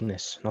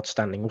weakness, not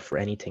standing up for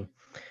anything.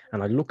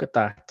 And I look at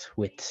that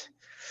with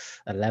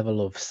a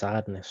level of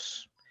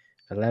sadness,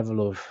 a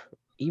level of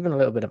even a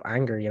little bit of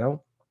anger, you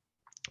know?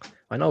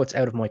 I know it's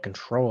out of my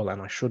control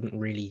and I shouldn't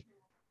really,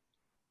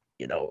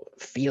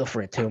 feel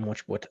for it too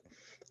much, but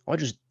I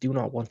just do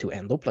not want to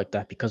end up like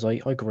that because I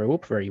grew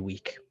up very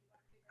weak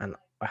and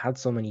I had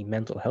so many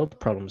mental health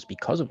problems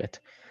because of it.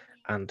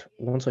 And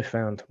once I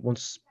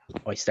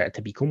started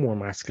to become more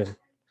masculine,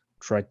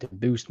 tried to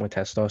boost my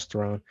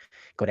testosterone,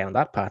 go down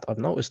that path, I've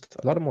noticed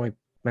a lot of my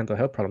mental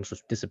health problems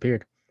just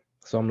disappeared.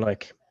 So I'm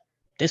like,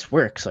 this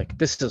works. Like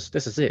this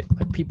is it.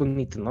 Like people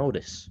need to know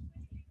this.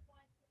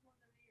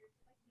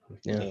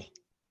 Yeah.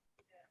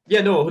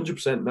 Yeah, no,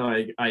 100%. No,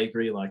 I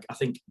agree. Like, I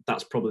think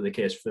that's probably the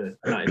case for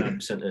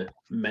 99% of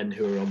men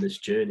who are on this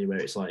journey where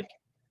it's like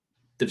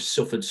they've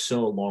suffered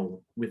so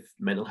long with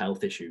mental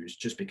health issues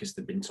just because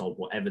they've been told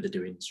whatever they're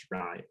doing is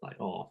right. Like,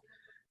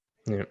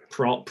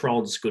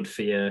 prawn's good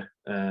for you.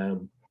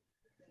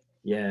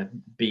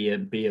 Be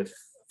a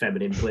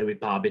feminine, play with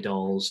Barbie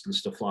dolls and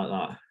stuff like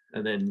that.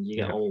 And then you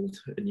get old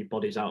and your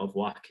body's out of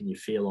whack and you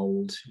feel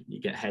old,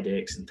 you get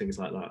headaches and things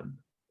like that. And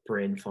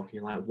brain fog,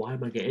 you're like, why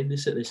am I getting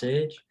this at this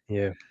age?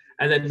 Yeah.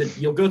 And then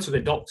you'll go to the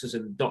doctors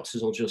and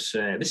doctors will just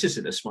say, this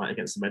isn't a smite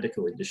against the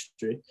medical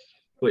industry,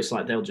 but it's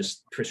like they'll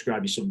just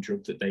prescribe you some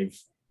drug that they've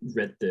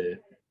read the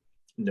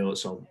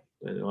notes on.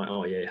 And they're like,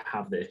 oh yeah,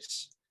 have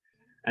this.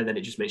 And then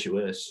it just makes you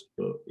worse.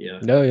 But yeah.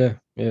 No,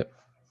 yeah.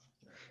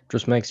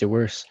 Just makes it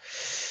worse.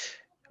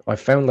 I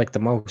found like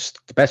the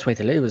best way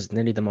to live is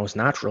nearly the most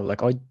natural.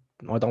 Like I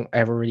don't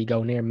ever really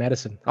go near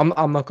medicine.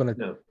 I'm not gonna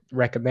No.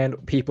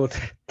 recommend people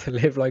to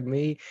live like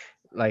me,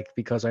 like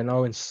because I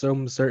know in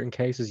some certain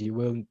cases you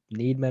will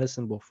need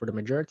medicine, but for the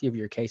majority of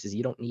your cases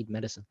you don't need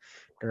medicine.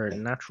 There are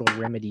natural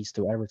remedies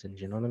to everything.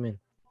 Do you know what I mean?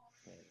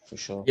 For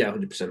sure. Yeah,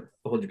 100%.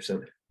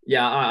 100%.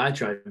 Yeah, I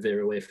try and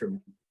veer away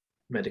from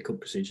medical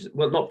procedures.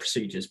 Well, not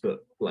procedures,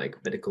 but like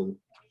medical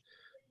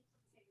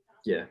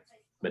Yeah.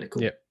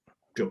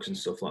 drugs and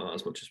stuff like that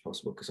as much as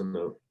possible, because I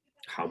know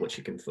how much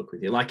it can fuck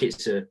with you. Like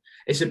it's a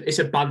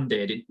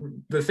band-aid.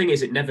 The thing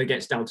is, it never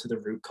gets down to the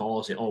root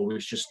cause. It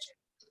always just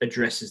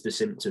addresses the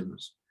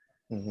symptoms.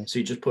 Mm-hmm. So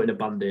you're just putting a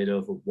band-aid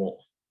over what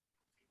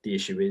the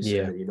issue is, and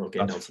Yeah, then you're not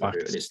getting down that's to the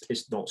root, and facts.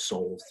 it's not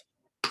solved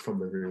from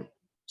the root.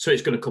 So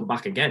it's going to come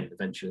back again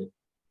eventually.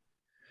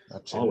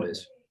 Absolutely.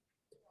 Always.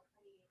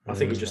 I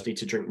think you just need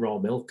to drink raw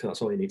milk.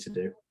 That's all you need to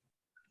do.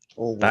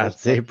 All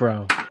That's water. it,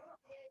 bro.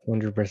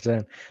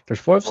 100%. There's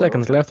 5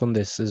 seconds left on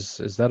this.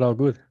 Is that all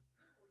good?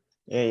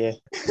 Yeah.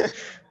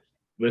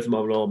 With my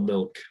raw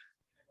milk.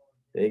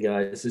 Hey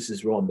guys, this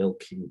is raw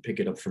milk. You can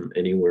pick it up from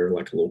anywhere,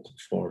 like a local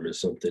farm or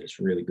something. It's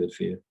really good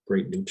for you.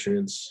 Great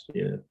nutrients.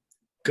 Yeah.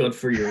 Good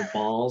for your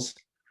balls.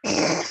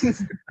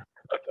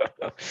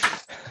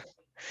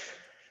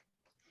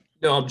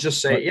 No, I'm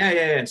just saying,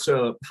 yeah.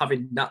 So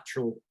having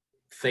natural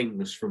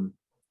things from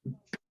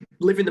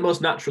living the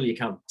most natural you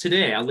can.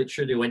 Today, I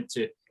literally went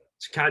to,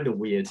 it's kind of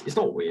weird. It's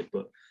not weird,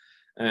 but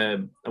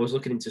I was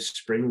looking into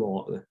spring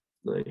water,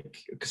 like,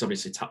 because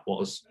obviously tap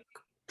water's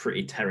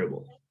pretty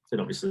terrible. And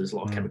obviously there's a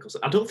lot of chemicals.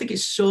 I don't think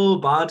it's so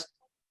bad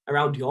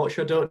around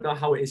Yorkshire. I don't know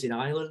how it is in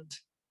Ireland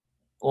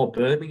or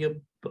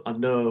Birmingham, but I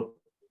know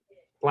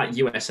like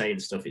USA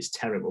and stuff, it's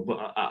terrible.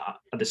 But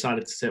I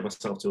decided to take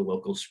myself to a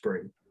local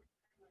spring.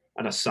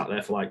 And I sat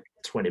there for like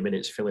 20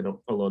 minutes filling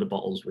up a load of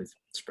bottles with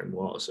spring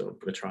water. So I'm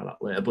going to try that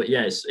later. But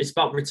yeah, it's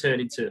about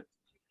returning to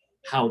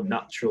how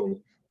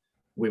natural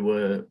we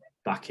were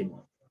back in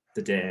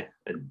the day.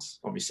 And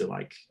obviously,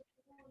 like,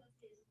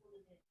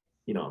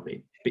 you know what I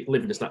mean?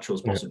 Living as natural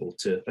as possible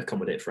to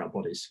accommodate for our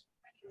bodies.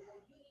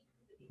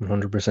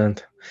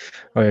 100%.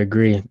 I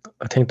agree.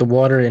 I think the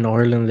water in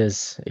Ireland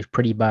is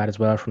pretty bad as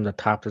well from the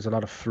tap. There's a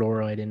lot of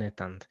fluoride in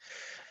it and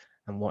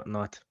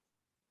whatnot,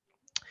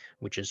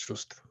 which is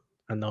just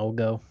a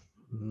no-go.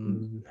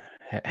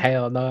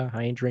 Hell no,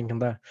 I ain't drinking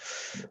that.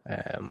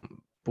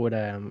 But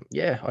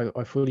yeah,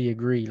 I fully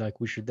agree. Like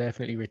we should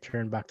definitely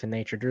return back to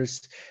nature.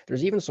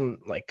 There's even some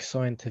like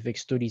scientific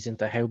studies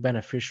into how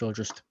beneficial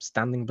just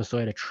standing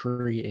beside a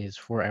tree is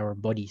for our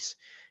bodies.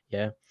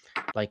 Yeah,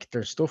 like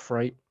there's stuff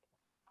right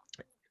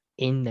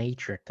in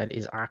nature that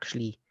is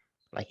actually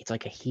like it's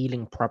like a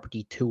healing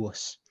property to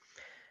us.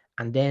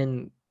 And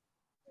then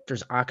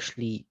there's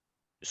actually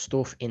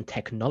stuff in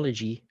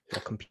technology,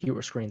 like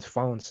computer screens,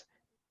 phones,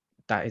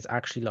 that is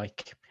actually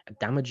like a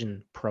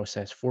damaging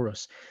process for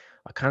us.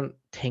 I can't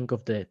think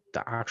of the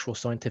actual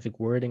scientific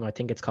wording. I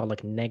think it's called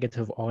like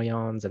negative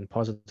ions and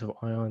positive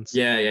ions.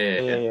 Yeah.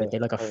 They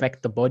like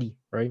affect the body,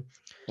 right?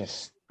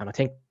 Yes. And I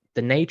think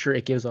the nature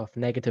it gives off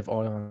negative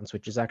ions,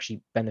 which is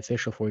actually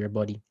beneficial for your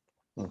body.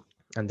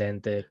 And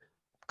then the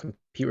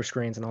computer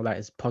screens and all that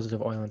is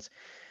positive ions.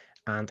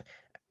 And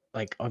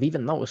like I've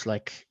even noticed,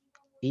 like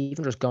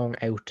even just going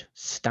out,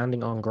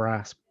 standing on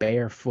grass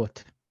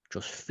barefoot,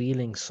 just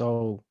feeling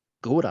so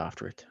good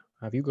after it.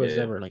 Have you guys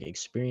ever like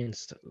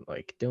experienced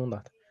like doing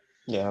that?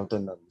 Yeah, I've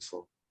done that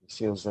before. It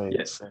feels very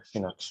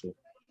refreshing, actually.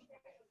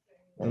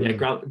 Yeah,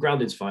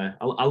 grounding's fire.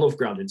 I love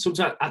grounding.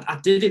 Sometimes I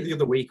did it the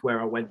other week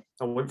where I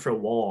went for a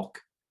walk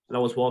and I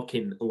was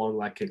walking along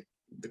like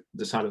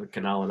the side of the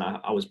canal and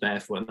I was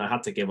barefoot and I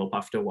had to give up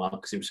after a while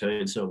because it was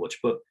hurting so much.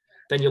 But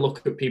then you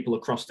look at people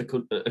across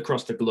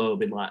the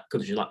globe in like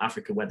countries like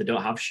Africa where they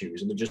don't have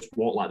shoes and they just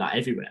walk like that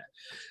everywhere.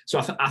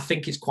 So I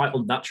think it's quite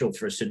unnatural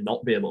for us to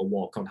not be able to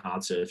walk on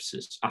hard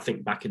surfaces. I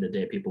think back in the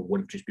day people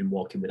would have just been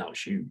walking without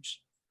shoes.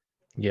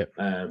 Yep.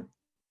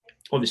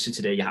 Obviously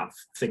today you have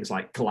things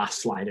like glass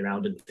sliding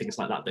around and things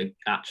like that that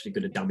are actually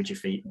going to damage your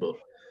feet. But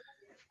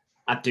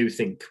I do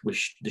think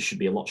there should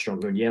be a lot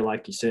stronger. And yeah,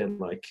 like you said,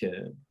 like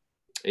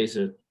is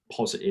a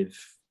positive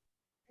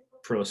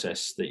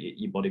process that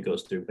your body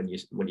goes through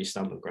when you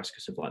stand on grass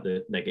because of like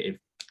the negative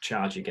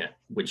charge you get,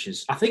 which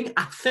is I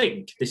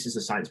think this is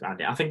the science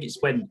behind it. I think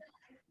it's when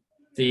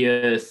the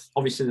earth,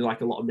 obviously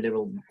like a lot of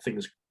mineral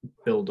things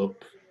build up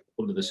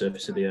under the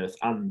surface of the earth,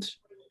 and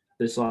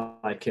there's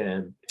like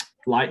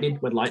lightning,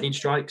 when lightning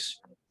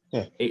strikes,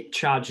 it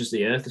charges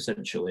the earth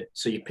essentially.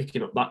 So you're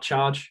picking up that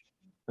charge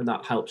and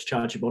that helps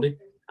charge your body.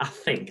 I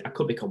think, I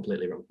could be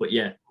completely wrong, but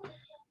yeah,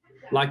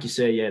 like you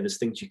say, yeah, there's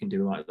things you can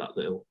do like that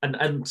little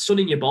and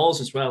sunning your balls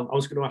as well. I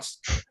was going to ask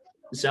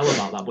Zell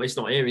about that, but it's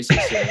not here, is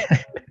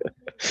it?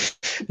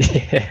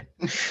 Yeah.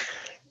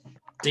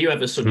 Do you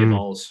ever sun your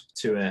balls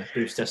to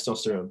boost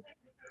testosterone?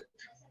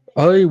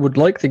 I would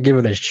like to give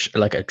it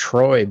a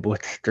try,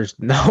 but there's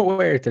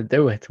nowhere to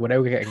do it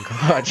without getting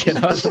caught. You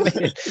know what I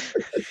mean?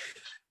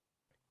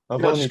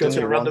 I've only just go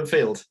to a random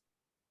field.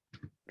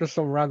 Just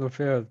some random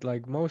field.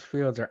 Like most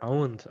fields are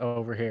owned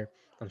over here.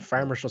 And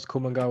farmers just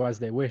come and go as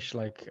they wish.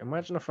 Like,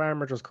 imagine a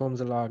farmer just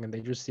comes along and they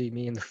just see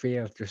me in the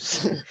field,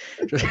 just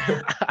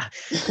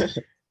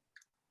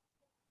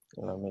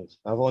You know what I mean?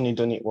 I've only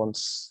done it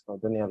once.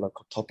 I've done it at like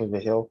on top of a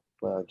hill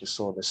where I just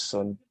saw the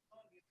sun.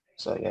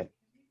 So yeah,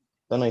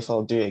 don't know if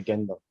I'll do it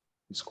again though.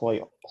 It's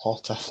quite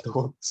hot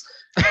afterwards.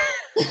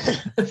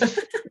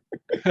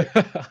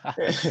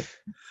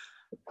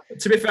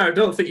 To be fair, I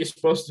don't think you're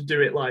supposed to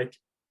do it like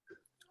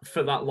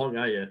for that long,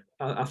 are you?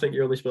 I think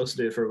you're only supposed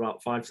to do it for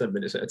about 5-10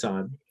 minutes at a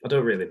time. I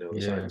don't really know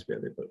the science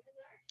behind it, but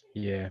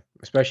yeah,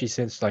 especially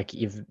since like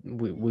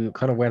we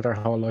kind of went our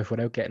whole life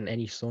without getting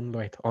any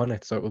sunlight on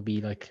it, so it would be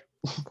like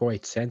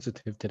quite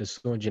sensitive to the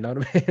sun. Do you know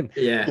what I mean?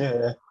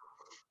 yeah.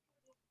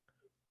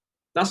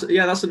 That's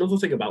another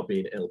thing about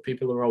being ill.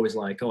 People are always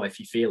like, oh, if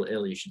you feel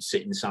ill, you should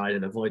sit inside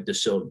and avoid the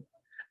sun.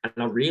 And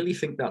I really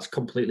think that's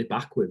completely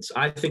backwards.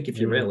 I think if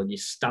you're ill and you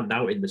stand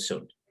out in the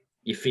sun,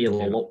 you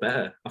feel a lot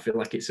better. I feel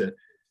like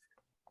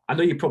I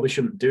know you probably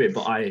shouldn't do it,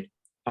 but I've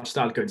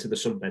started going to the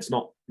sunbeds,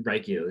 not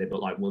regularly,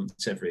 but like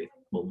once every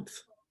month.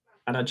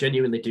 And I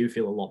genuinely do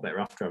feel a lot better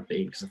after I've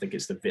been, because I think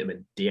it's the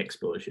vitamin D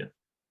exposure.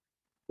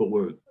 But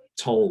we're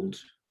told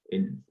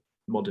in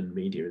modern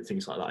media and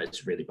things like that,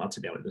 it's really bad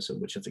to be out in the sun,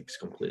 which I think is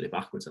completely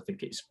backwards. I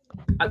think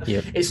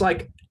it's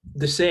like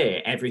they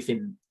say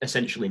everything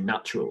essentially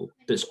natural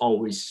that's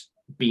always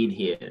been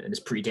here and has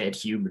predated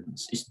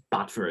humans is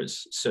bad for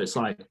us. So it's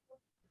like,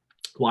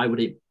 why would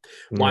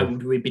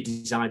we be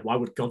designed? Why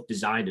would God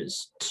design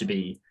us to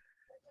be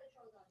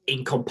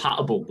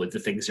incompatible with the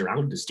things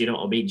around us? Do you know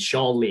what I mean?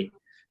 Surely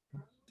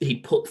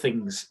he'd put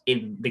things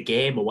in the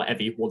game, or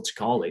whatever you want to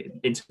call it,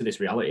 into this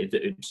reality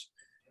that would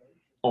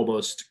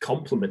almost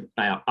complement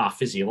our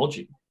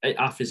physiology.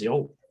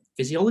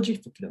 Physiology?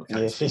 Fucking hell,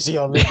 Yeah,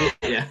 physiology.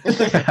 Yeah.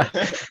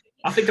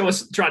 I think I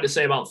was trying to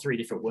say about 3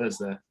 different words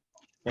there.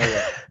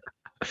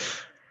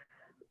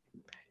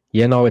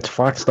 Yeah, no, it's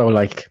facts though.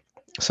 Like,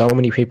 so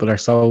many people are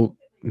so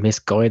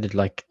misguided.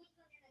 Like,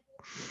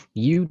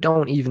 you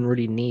don't even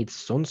really need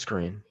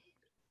sunscreen.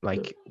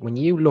 Like, when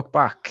you look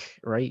back,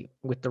 right,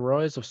 with the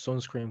rise of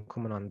sunscreen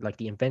coming on, like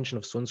the invention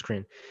of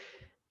sunscreen,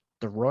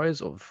 the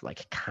rise of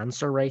like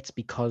cancer rates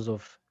because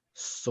of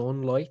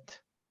sunlight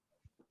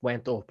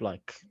went up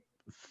like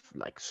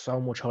so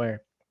much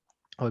higher.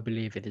 I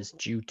believe it is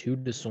due to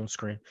the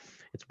sunscreen.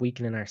 It's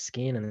weakening our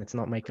skin and it's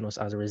not making us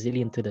as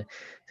resilient to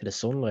the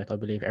sunlight. I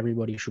believe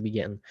everybody should be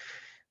getting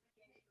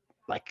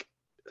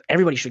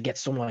everybody should get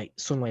sunlight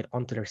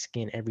onto their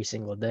skin every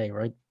single day,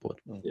 right? But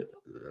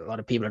a lot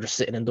of people are just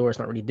sitting indoors,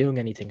 not really doing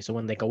anything. So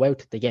when they go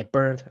out, they get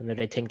burnt, and then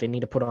they think they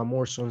need to put on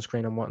more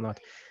sunscreen and whatnot,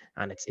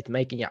 and it's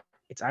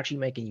actually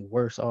making you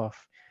worse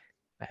off.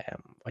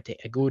 I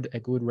think a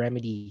good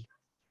remedy,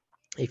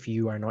 if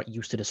you are not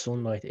used to the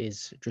sunlight,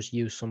 is just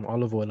use some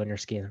olive oil on your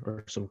skin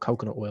or some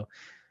coconut oil.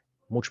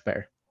 Much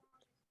better.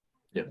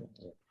 Yeah.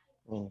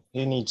 Who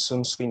needs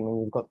sunscreen when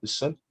you've got the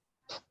sun?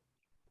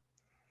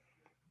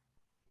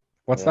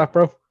 What's that,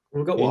 bro?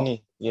 We've got what?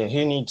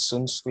 Who needs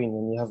sunscreen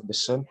when you have the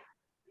sun?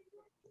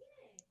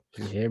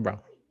 Yeah, bro.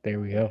 There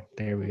we go.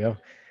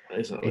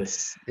 Exactly.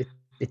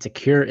 It's a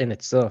cure in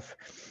itself.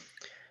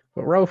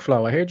 But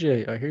Roflo,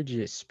 I heard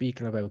you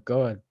speaking about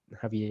God.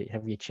 Have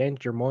you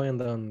changed your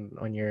mind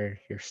on your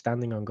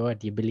standing on God?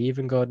 Do you believe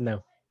in God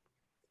now?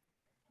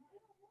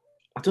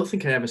 I don't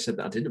think I ever said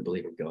that I didn't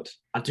believe in God.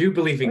 I do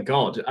believe in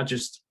God. I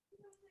just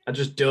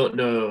don't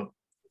know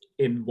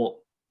in what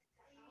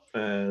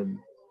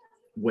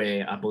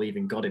way I believe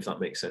in God, if that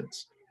makes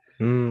sense.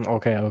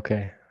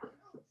 Okay.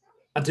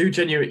 I do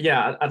genuinely,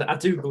 I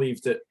do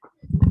believe that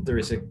there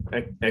is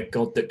a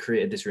God that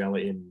created this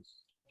reality and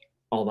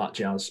all that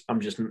jazz. I'm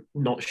just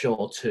not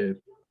sure to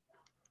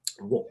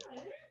what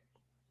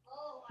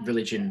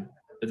religion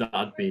that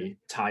I'd be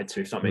tied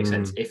to, if that makes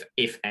sense,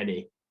 if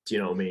any. Do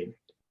you know what I mean?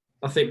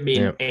 I think me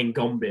and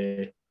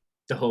Ngombe,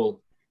 the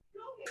whole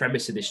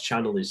premise of this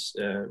channel is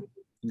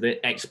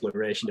the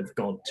exploration of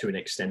God to an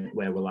extent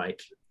where we're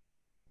like,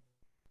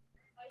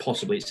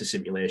 possibly it's a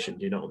simulation.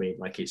 Do you know what I mean?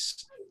 Like,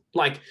 it's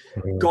like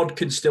God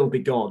can still be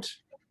God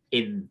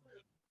in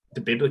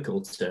the biblical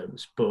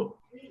terms, but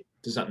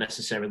does that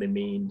necessarily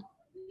mean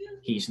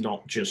he's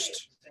not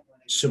just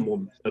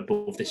someone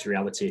above this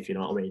reality, if you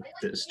know what I mean,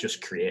 that's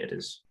just created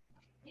us?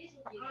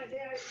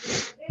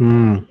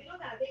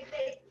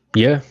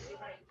 Yeah.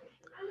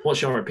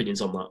 What's your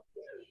opinions on that?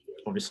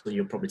 Obviously,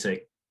 you'll probably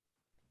take.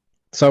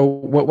 So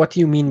what do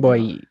you mean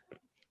by,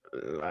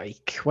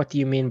 like, what do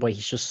you mean by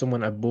he's just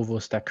someone above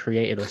us that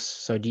created us?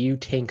 So do you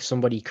think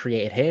somebody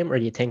created him, or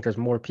do you think there's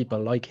more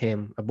people like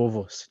him above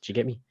us? Do you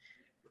get me?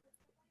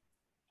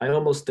 I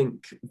almost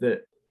think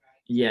that,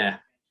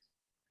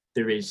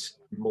 there is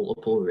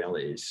multiple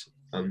realities,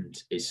 and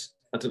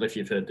I don't know if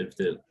you've heard of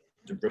the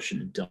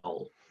Russian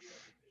doll.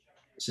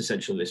 It's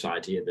essentially this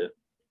idea that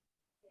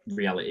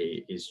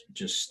reality is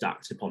just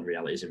stacked upon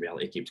realities, and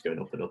reality keeps going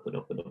up and up and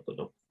up and up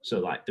and up. So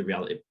like the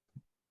reality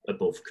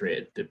above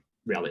created the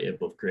reality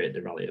above created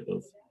the reality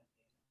above.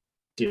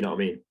 Do you know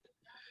what I mean?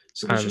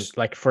 So there's just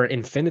like for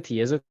infinity,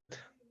 is it?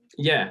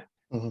 Yeah.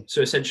 Mm-hmm.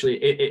 So essentially,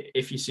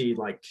 if you see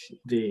like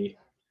the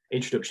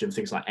introduction of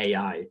things like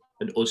AI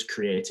and us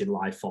creating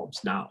life forms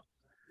now,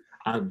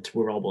 and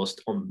we're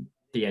almost on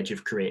the edge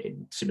of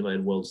creating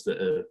simulated worlds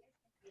that are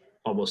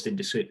almost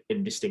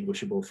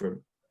indistinguishable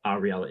from our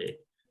reality.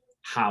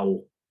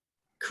 How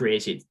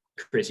crazy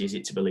is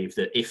it to believe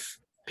that if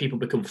people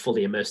become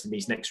fully immersed in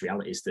these next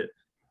realities, that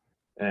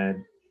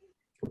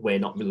we're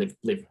not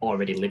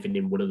already living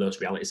in one of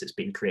those realities that's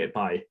been created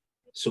by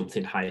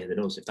something higher than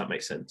us, if that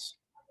makes sense.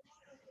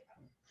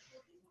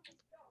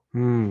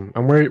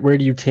 And where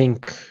do you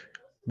think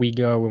we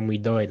go when we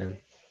die then?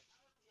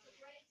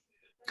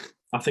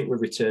 I think we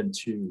return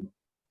to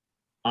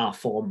our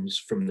forms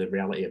from the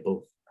reality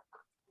above.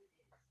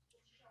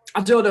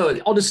 I don't know.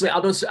 Honestly, I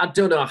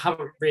don't know. I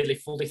haven't really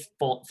fully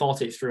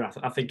thought it through.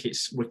 I think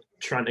we're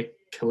trying to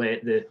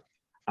collate the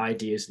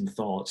ideas and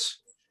thoughts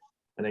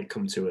and then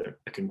come to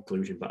a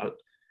conclusion. But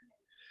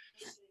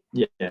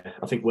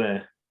I think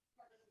we're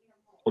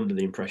under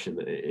the impression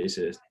that it's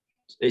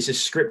a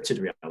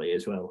scripted reality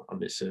as well,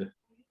 and it's a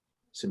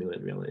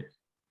simulated reality,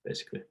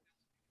 basically.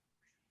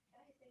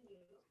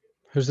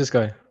 Who's this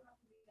guy?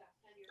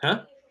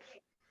 Huh?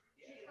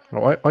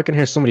 Oh, I can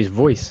hear somebody's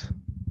voice.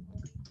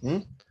 Hmm?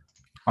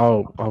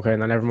 Oh, okay.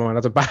 No, never mind.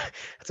 That's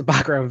a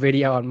background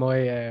video on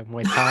my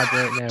my tab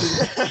right now.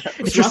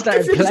 It just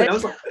started playing. I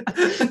was like,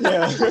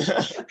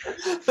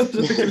 I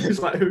was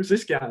like, who's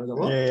this guy? I was like,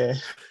 what? Yeah.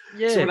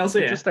 Someone else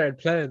It here? just started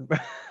playing.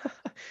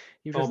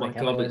 He was Oh just my like,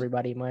 "Hello, God.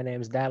 everybody. My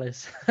name's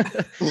Dallas."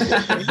 Who's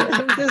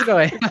this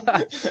guy?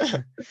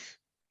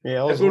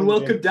 Yeah, I was Everyone, wondering.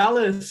 welcome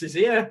Dallas is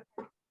here.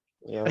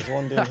 Yeah, I was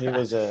wondering he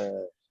was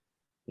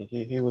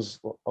he was.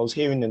 I was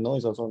hearing the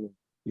noise. I was wondering,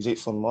 is it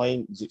from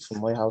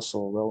my house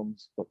or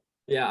Rome's? But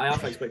Yeah, I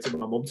half expected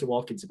my mum to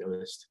walk in, to be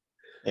honest.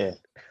 yeah.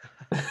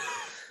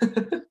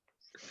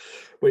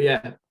 But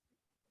yeah,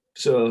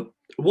 so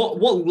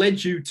what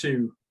led you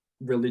to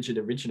religion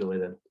originally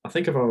then? I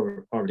think I've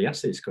already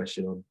asked this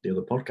question on the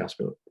other podcast,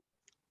 but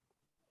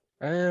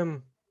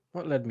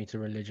what led me to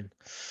religion?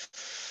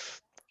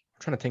 I'm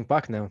trying to think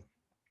back now.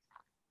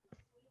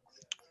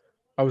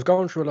 I was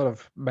going through a lot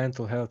of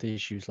mental health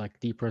issues like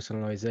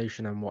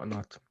depersonalization and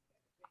whatnot.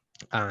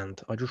 And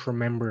I just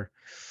remember,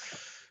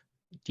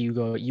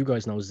 you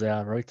guys know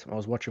Zell, right? I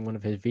was watching one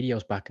of his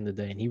videos back in the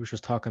day and he was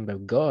just talking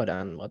about God,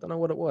 and I don't know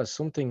what it was,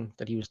 something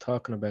that he was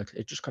talking about.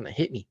 It just kind of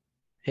hit me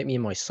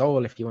in my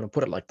soul, if you want to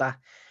put it like that.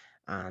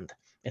 And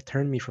it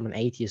turned me from an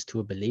atheist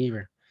to a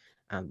believer.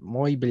 And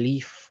my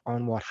belief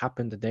on what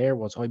happened there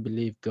was, I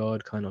believe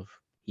God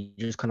he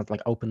just kind of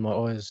like opened my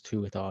eyes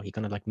to it all. He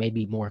kind of like made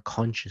me more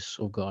conscious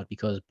of God,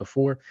 because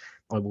before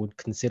I would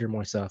consider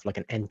myself like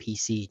an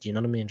NPC. Do you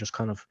know what I mean? Just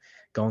kind of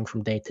going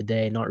from day to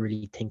day, not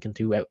really thinking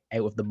too out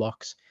of the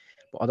box.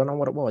 But I don't know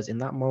what it was. In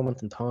that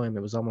moment in time,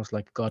 it was almost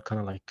like God kind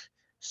of like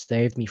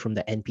saved me from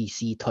the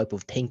NPC type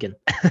of thinking.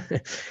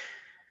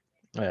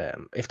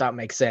 If that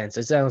makes sense.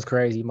 It sounds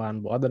crazy,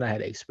 man, but I don't know how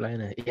to explain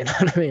it. You know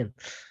what I mean?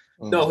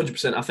 no,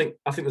 100%. I think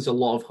there's a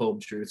lot of home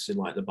truths in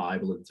like the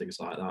Bible and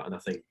things like that, and I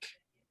think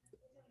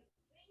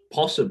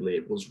possibly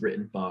it was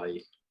written by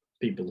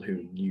people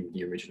who knew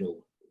the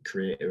original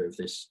creator of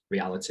this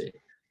reality,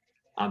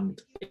 and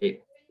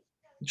it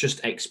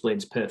just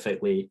explains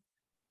perfectly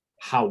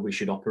how we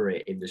should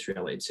operate in this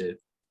reality to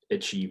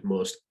achieve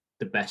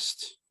the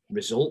best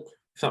result,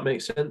 if that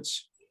makes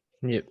sense.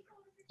 Yep.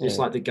 It's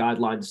like the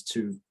guidelines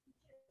to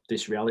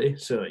this reality.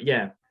 So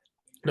yeah,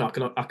 no,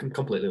 I can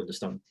completely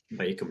understand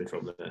where you're coming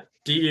from there.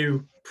 Do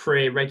you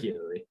pray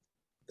regularly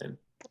then?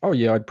 Oh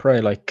yeah, I'd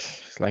pray like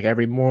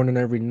every morning,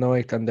 every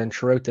night, and then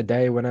throughout the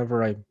day,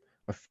 whenever I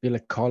feel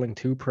like calling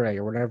to pray,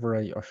 or whenever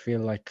I feel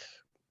like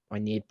I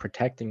need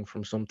protecting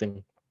from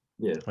something,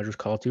 Yeah, I just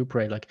call to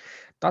pray. Like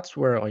that's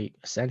where I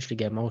essentially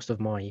get most of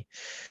my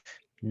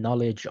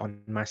knowledge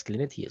on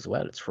masculinity as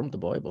well. It's from the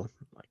Bible.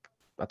 Like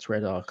that's where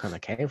it all kind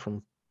of came from.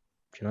 Do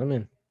you know what I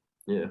mean?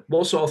 yeah.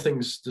 What sort of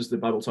things does the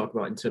Bible talk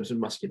about in terms of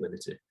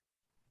masculinity?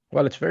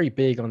 Well, it's very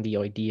big on the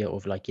idea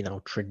of like,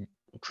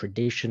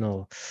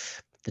 traditional,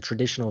 the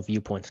traditional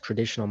viewpoint,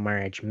 traditional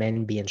marriage,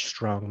 men being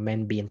strong,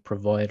 men being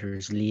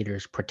providers,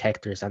 leaders,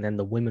 protectors, and then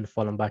the women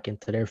falling back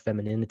into their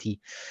femininity,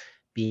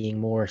 being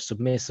more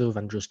submissive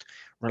and just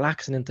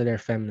relaxing into their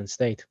feminine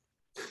state.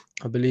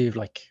 I believe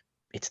like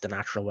it's the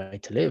natural way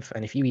to live.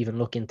 And if you even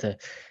look into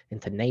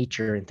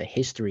nature, into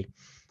history,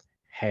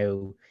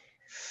 how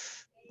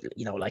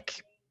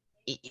like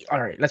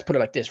all right, let's put it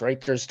like this,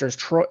 right? There's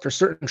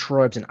certain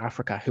tribes in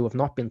Africa who have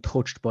not been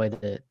touched by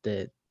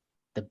the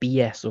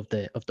BS of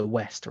the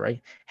West,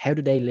 right? How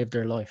do they live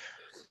their life?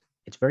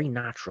 It's very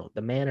natural.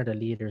 The men are the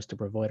leaders, the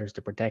providers,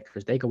 the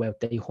protectors. They go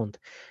out, they hunt.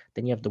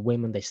 Then you have the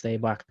women, they stay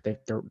back.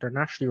 They're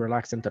naturally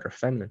relaxed into their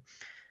feminine.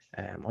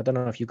 I don't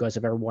know if you guys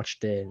have ever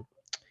watched the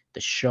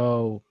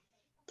show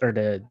or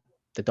the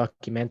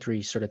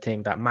documentary sort of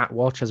thing that Matt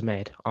Walsh has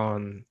made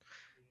on.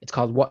 It's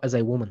called What Is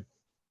a Woman.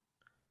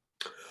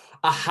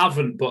 I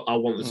haven't, but I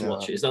wanted to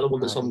watch it. Is that the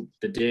one that's No. on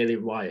the Daily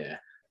Wire?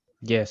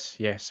 Yes.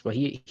 Well,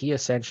 he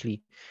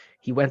essentially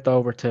he went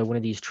over to one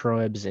of these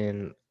tribes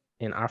in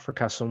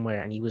Africa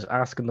somewhere, and he was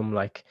asking them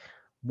like,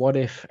 what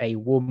if a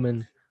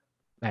woman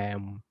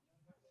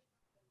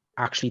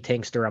actually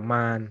thinks they're a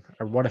man,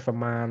 or what if a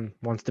man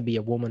wants to be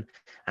a woman?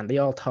 And they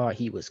all thought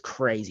he was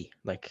crazy,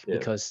 like, Yeah.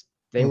 because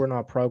they were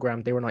not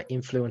programmed, they were not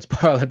influenced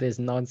by all of this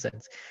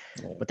nonsense.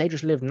 Yeah. But they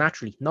just lived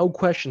naturally, no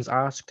questions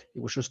asked.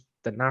 It was just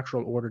the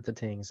natural order to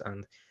things,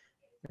 and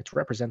it's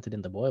represented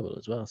in the Bible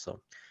as well.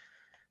 So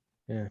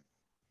yeah.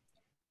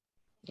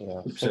 Yeah,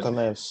 I 100%.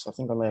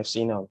 think I may have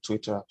seen it on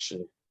Twitter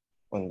actually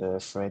on the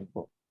thread,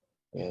 but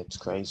yeah, it's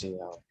crazy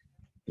how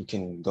you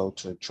can go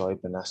to a tribe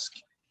and ask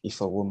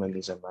if a woman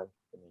is a man.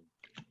 I mean,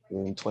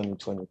 we're in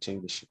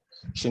 2022.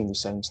 Shouldn't be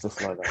saying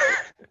stuff like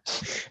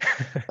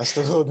that. That's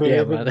the world we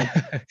Yeah, live in.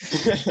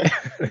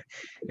 man.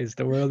 It's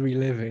the world we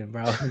live in,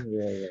 bro.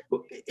 Yeah,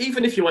 But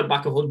even if you went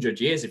back 100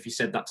 years, if you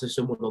said that to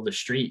someone on the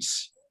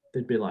streets,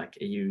 they'd be like,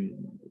 "Are you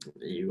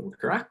on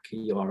crack? Are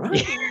you all right?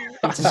 Need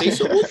to see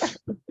someone?"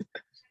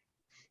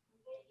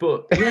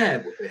 But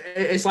yeah,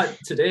 it's like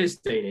today's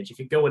day and age. If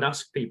you go and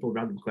ask people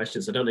random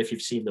questions, I don't know if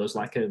you've seen those,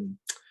 like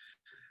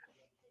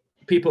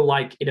people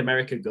like in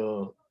America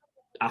go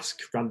ask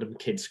random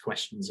kids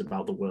questions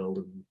about the world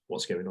and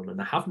what's going on, and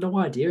they have no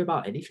idea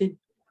about anything.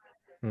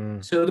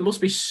 So they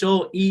must be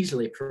so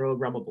easily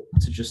programmable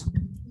to just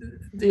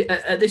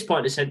at this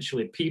point,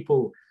 essentially,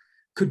 people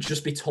could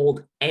just be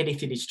told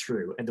anything is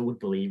true and they would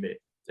believe it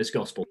as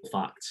gospel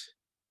fact,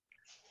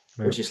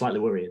 which is slightly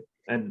worrying.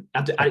 And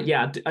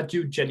I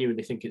do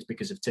genuinely think it's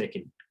because of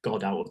taking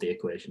God out of the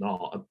equation,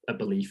 or a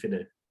belief in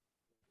a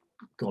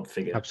God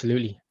figure.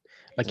 Absolutely.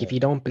 Like if you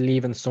don't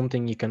believe in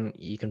something, you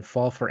can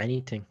fall for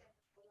anything.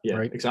 Yeah,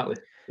 right? exactly.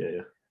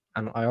 Yeah.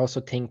 And I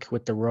also think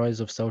with the rise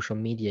of social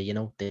media,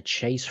 the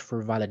chase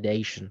for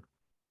validation,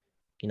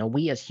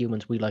 we as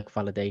humans, we like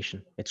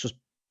validation. It's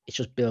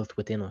just built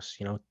within us,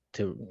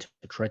 to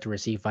try to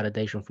receive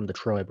validation from the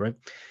tribe, right?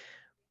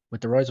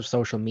 With the rise of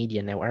social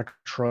media now, our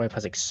tribe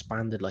has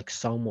expanded like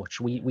so much.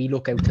 We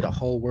look out to the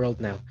whole world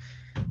now,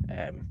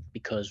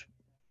 because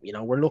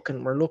we're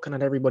looking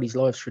at everybody's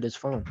lives through this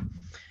phone,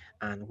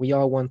 and we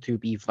all want to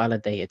be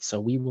validated. So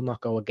we will not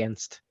go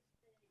against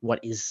what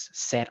is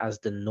set as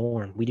the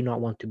norm. We do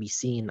not want to be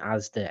seen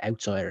as the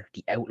outsider,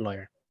 the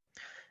outlier.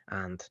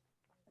 And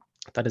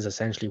that is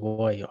essentially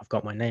why I've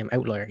got my name,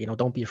 Outlier.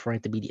 Don't be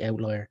afraid to be the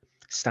outlier,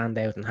 stand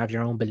out and have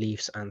your own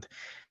beliefs, and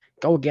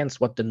go against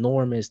what the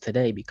norm is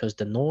today, because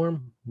the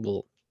norm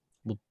will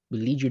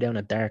lead you down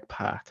a dark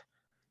path.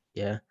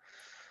 Yeah.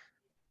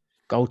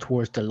 Go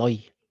towards the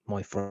light,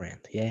 my friend.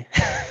 Yeah.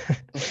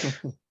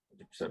 100%.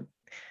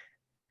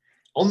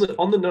 On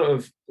the note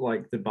of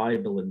like the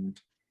Bible and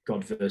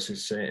God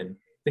versus Satan,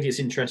 I think it's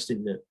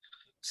interesting that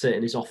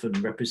Satan is often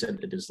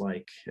represented as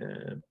like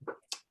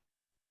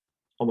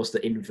almost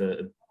the invert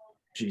of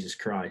Jesus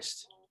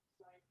Christ,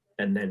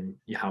 and then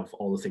you have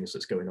all the things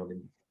that's going on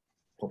in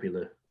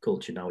popular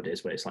culture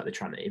nowadays, where it's like they're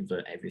trying to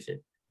invert everything.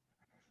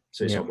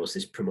 So it's almost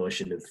this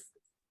promotion of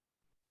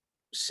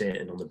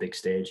Satan on the big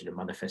stage and a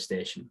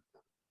manifestation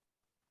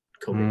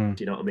coming.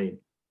 Do you know what I mean?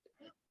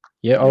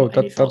 Yeah. Oh,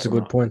 Any that's thoughts a on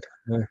good that? point.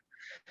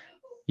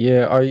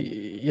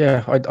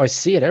 I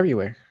see it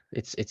everywhere.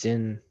 It's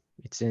in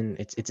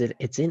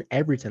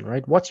everything,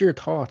 right? What's your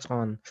thoughts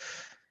on,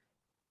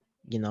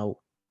 you know,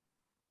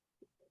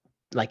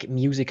 like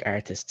music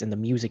artists in the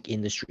music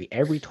industry?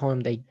 Every time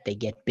they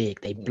get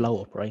big, they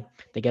blow up, right?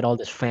 They get all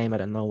this fame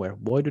out of nowhere.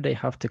 Why do they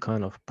have to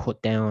kind of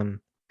put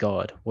down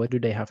God? Why do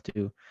they have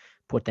to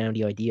put down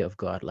the idea of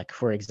God? Like,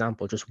 for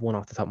example, just one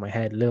off the top of my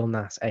head, Lil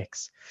Nas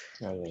X.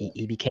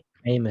 He became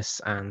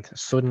famous, and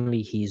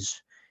suddenly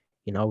he's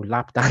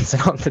lap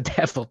dancing on the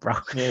devil, bro.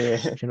 Yeah.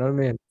 Do you know what I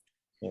mean?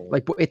 Yeah.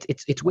 Like, but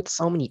it's with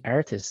so many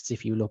artists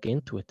if you look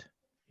into it.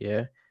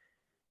 Yeah.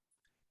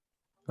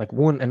 Like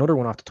another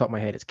one off the top of my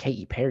head is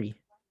Katy Perry.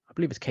 I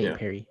believe it's Katy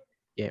Perry.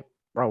 Yeah,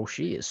 bro,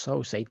 she is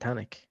so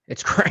satanic.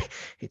 It's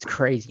it's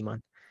crazy,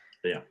 man.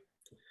 Yeah.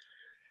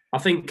 I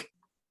think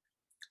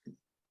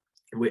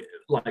we,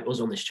 like us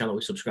on this channel,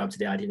 we subscribe to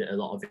the idea that a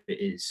lot of it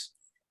is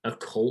a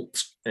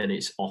cult, and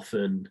it's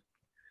often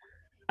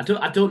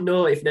I don't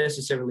know if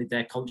necessarily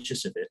they're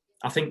conscious of it.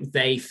 I think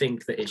they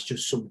think that it's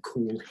just some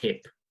cool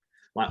hip,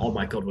 like, oh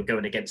my God, we're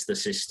going against the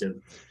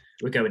system.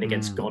 We're going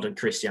against God and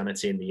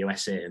Christianity in the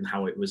USA and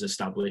how it was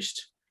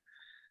established,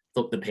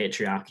 the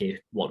patriarchy,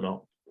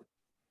 whatnot.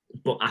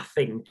 But I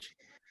think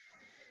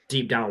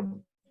deep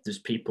down, there's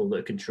people that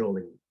are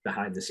controlling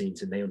behind the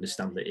scenes, and they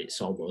understand that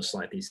it's almost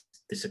like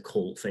this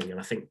occult thing. And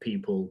I think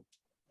people,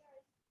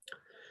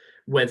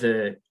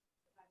 whether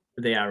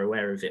they are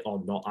aware of it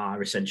or not,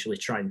 are essentially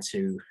trying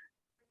to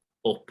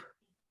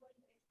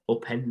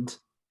upend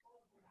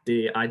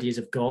the ideas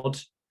of God.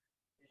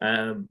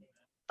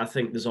 I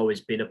think there's always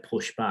been a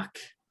pushback.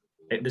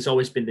 There's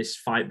always been this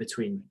fight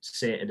between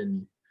Satan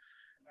and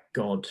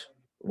God,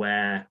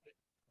 where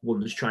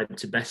one's trying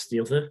to best the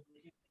other,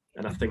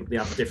 and I think they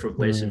have different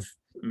ways of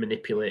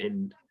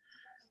manipulating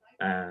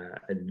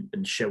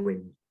and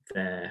showing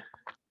their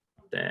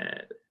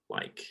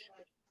like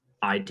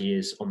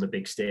ideas on the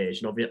big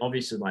stage. And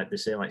obviously, like they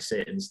say, like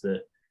Satan's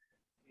the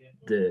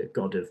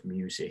god of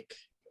music,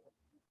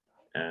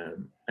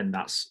 and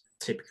that's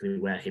typically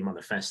where he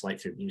manifests, like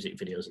through music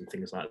videos and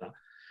things like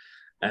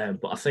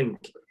that. But I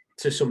think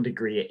to some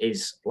degree, it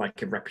is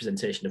like a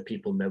representation of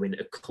people knowing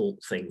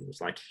occult things,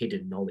 like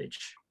hidden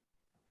knowledge.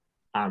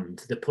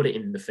 And they put it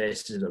in the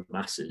faces of the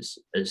masses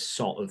as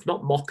sort of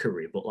not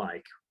mockery, but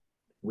like,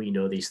 we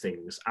know these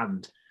things,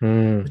 and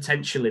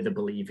potentially they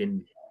believe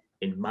in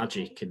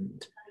magic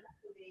and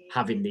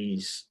having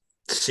these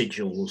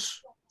sigils,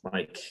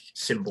 like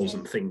symbols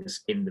and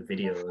things in the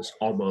videos,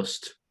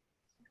 almost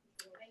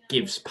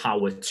gives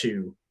power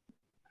to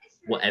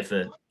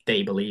whatever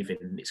they believe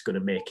in. It's going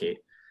to make it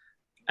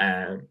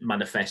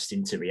manifest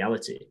into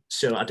reality.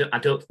 So I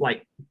don't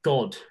like,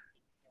 God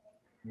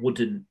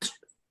wouldn't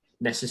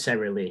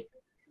necessarily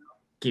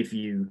give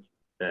you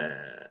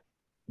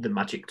the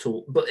magic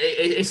tool, but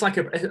it's like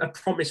a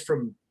promise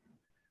from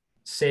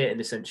Satan,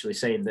 essentially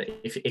saying that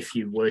if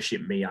you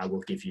worship me, I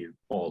will give you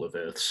all of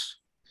Earth's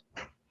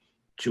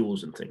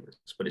jewels and things.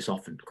 But it's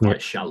often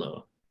quite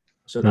shallow.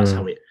 So that's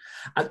how it.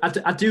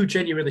 I do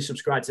genuinely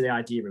subscribe to the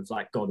idea of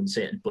like God and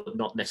Satan, but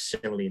not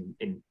necessarily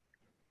in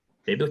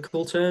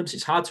biblical terms.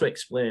 It's hard to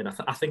explain.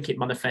 I think it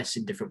manifests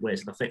in different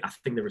ways, and I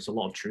think there is a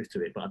lot of truth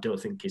to it, but I don't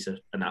think he's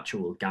an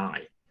actual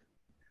guy.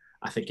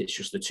 I think it's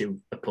just the two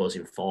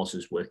opposing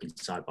forces working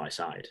side by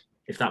side,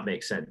 if that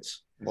makes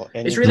sense.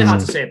 It's really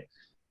hard to say.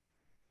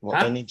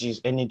 What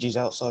energies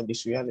outside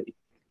this reality?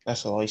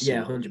 That's how I see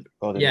it.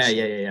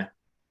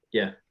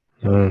 Yeah.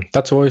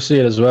 That's how I see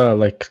it as well.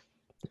 Like,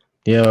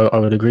 yeah, I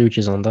would agree with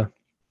you on that.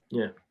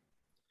 Yeah.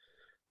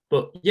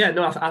 But yeah,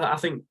 no, I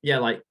think, yeah,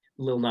 like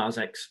Lil Nas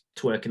X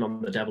twerking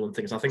on the devil and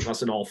things, I think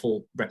that's an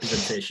awful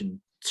representation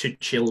to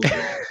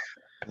children.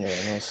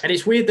 Nice. And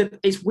it's weird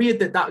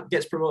that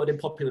gets promoted in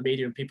popular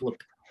media and people are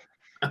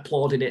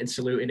applauding it and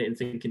saluting it and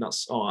thinking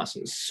that's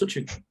such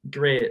a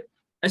great,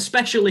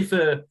 especially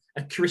for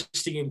a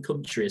Christian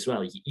country as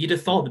well. You'd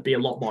have thought there'd be a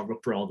lot more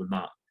uproar than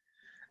that.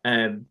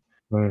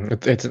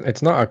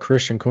 It's not a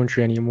Christian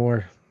country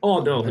anymore. Oh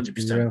no,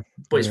 100%.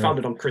 But it's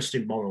founded on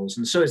Christian morals,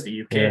 and so is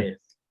the UK. Yeah.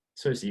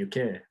 So is the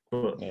UK.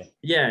 But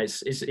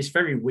it's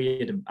very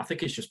weird, and I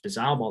think it's just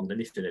bizarre more than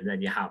anything. And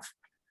then you have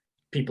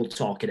people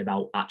talking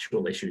about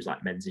actual issues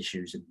like men's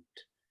issues and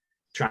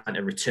trying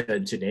to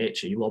return to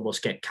nature. You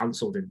almost get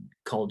cancelled and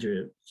called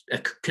you a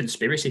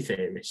conspiracy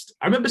theorist.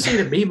 I remember seeing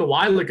a meme a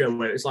while ago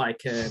where it was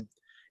like, it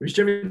was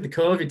during the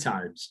COVID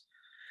times,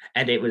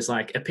 and it was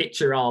like a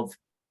picture of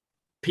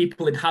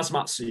people in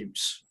hazmat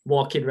suits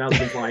walking around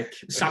with like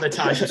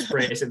sanitizer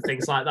sprays and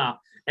things like that.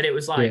 And it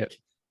was like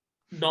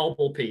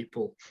normal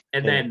people.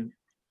 And then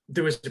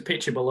there was a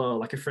picture below,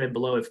 like a frame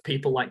below, of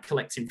people like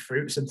collecting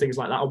fruits and things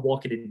like that and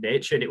walking in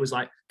nature. And it was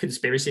like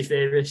conspiracy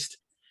theorist.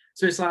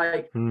 So it's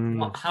like,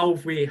 how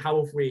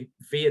have we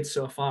veered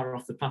so far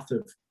off the path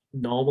of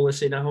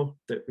normalcy now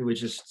that we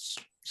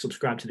just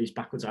subscribe to these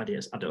backwards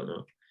ideas? I don't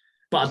know.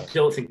 But I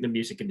don't think the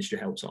music industry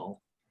helps at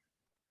all.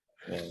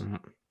 Yeah.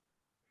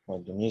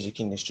 Well, the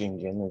music industry in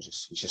general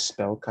is just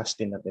spell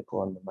casting that they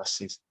put on the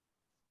masses.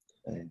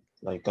 And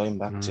like going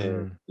back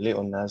to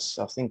Lil Nas,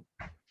 I think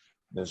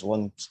there's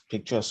one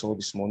picture I saw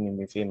this morning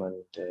with him,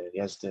 and he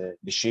has the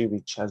shoe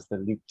which has the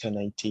Luke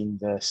 10:18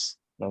 verse.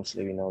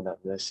 Mostly we know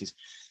that verse is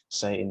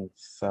Satan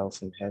fell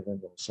from heaven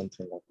or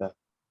something like that.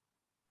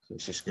 So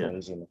it's just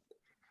crazy, man.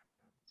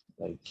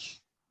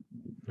 Like,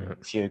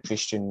 if you're a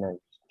Christian, like,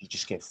 you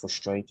just get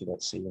frustrated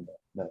at seeing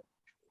that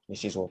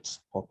this is what's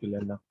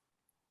popular now.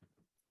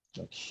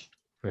 Like,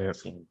 I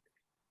think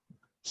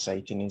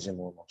Satanism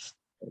almost.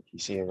 Like, you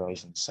see a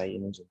rise in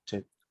Satanism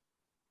too.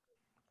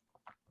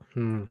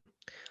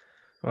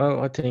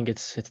 Well, I think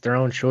it's their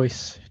own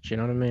choice. Do you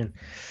know what I mean?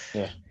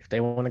 Yeah. If they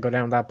want to go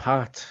down that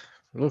path,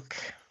 look,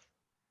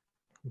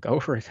 go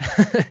for it.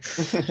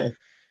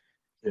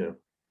 Yeah.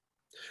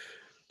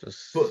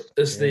 But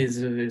there's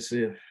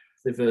the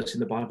verse in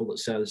the Bible that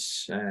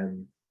says,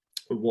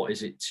 what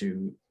is it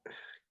to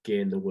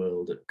gain the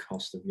world at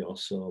cost of your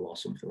soul, or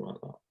something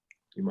like that?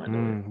 You might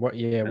know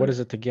it. What is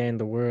it to gain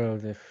the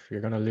world if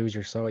you're gonna lose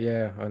your soul?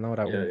 Yeah, I know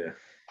that one.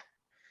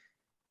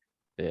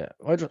 Yeah,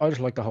 I just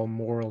like the whole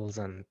morals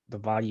and the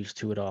values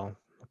to it all,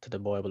 to the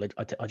Bible.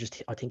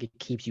 I think it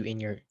keeps you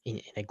in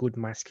a good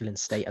masculine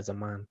state as a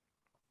man.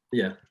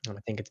 Yeah, and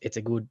I think it's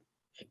a good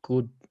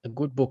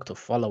book to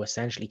follow.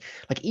 Essentially,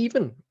 like,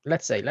 even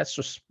let's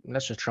just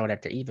throw it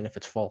out there, even if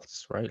it's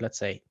false, right? Let's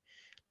say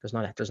there's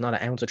not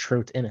an ounce of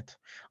truth in it.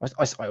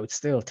 I would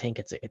still think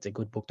it's a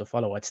good book to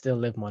follow. I'd still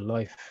live my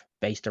life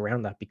based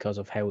around that because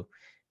of how it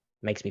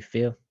makes me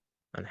feel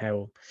and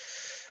how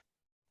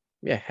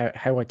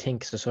I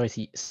think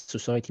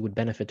society would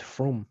benefit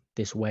from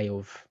this way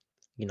of,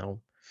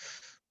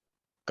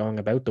 going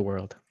about the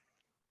world.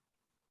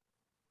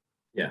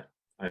 Yeah,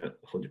 I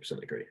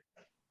 100% agree.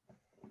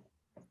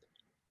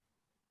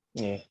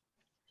 Yeah,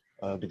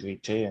 I would agree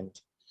too.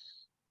 And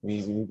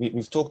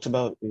we've talked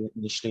about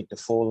initially the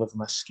fall of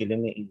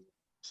masculinity,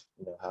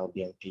 how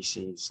the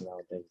NPCs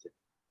nowadays,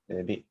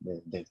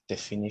 they're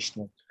finished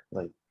now.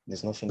 Like,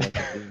 there's nothing they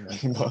can do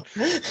anymore.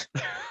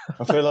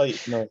 I feel like,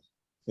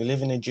 we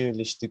live in a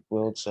dualistic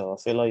world, so I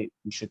feel like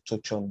we should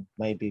touch on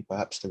maybe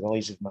perhaps the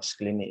rise of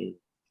masculinity,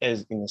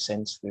 as in a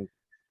sense, and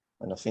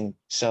I think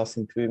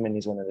self-improvement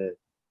is one of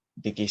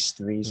biggest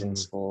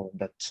reasons for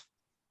that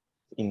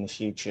in the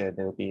future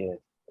there'll be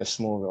a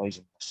small rise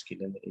in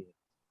masculinity.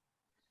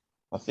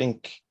 I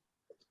think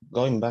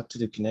going back to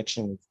the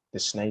connection with the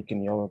snake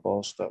and the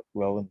Ouroboros that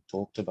Rowan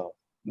talked about,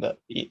 that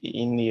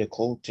in the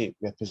occult it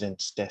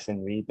represents death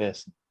and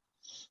rebirth.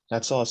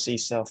 That's how I see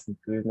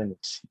self-improvement.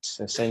 It's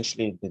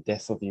essentially the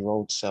death of your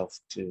old self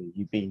to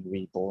you being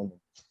reborn.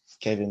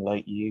 Kevin,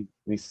 like you,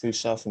 through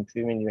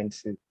self-improvement,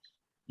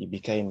 you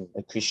became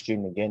a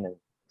Christian again, and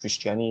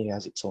Christianity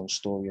has its own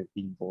story of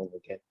being born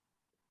again.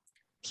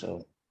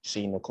 So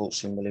seeing occult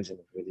symbolism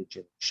of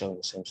religion showing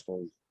the same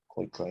story is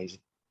quite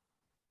crazy.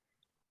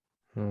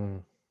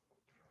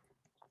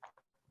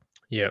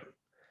 Yeah.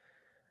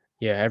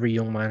 Yeah, every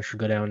young man should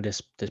go down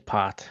this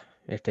path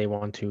if they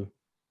want to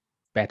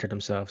better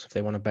themselves, if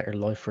they want a better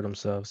life for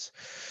themselves.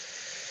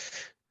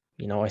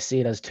 You know, I see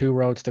it as two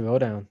roads to go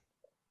down.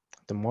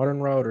 The modern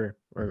road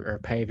or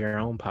pave your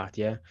own path,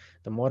 yeah.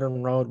 The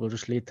modern road will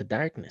just lead to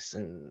darkness,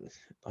 and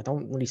I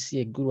don't really see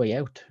a good way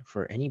out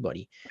for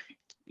anybody.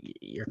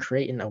 You're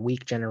creating a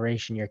weak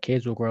generation. Your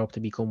kids will grow up to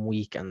become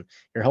weak, and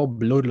your whole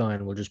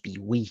bloodline will just be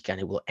weak, and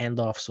it will end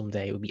off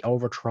someday. It will be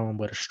overthrown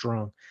by the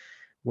strong,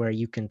 where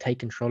you can take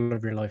control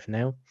of your life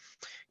now,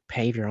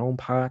 pave your own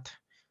path,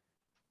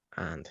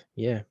 and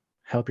yeah,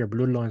 help your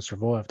bloodline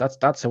survive.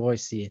 That's how I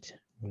see it,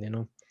 you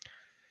know.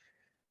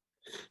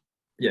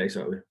 Yeah,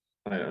 exactly.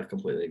 I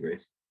completely agree.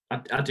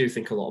 I do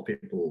think a lot of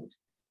people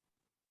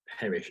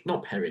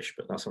not perish,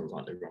 but that sounds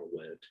like the wrong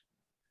word.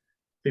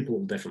 People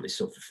will definitely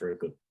suffer for a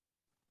good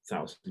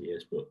 1,000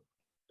 years, but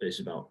it's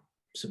about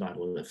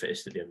survival of the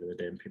fittest at the end of the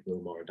day, and people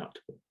are more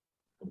adaptable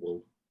and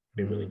will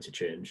be willing to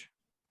change.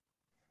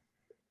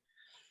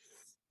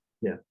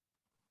 Yeah,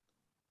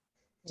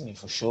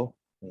 for sure.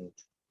 And,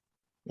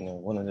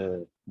 one of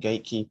the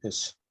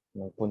gatekeepers,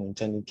 pun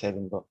intended,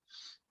 Kevin, but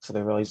for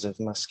the rise of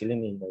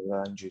masculinity,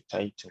 Andrew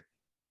Tate,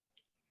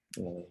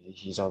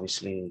 he's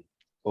obviously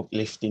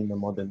uplifting the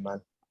modern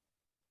man.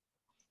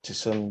 To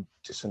some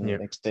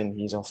extent,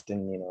 he's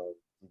often,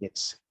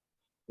 gets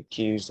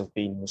accused of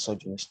being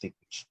misogynistic,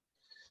 which,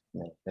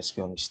 let's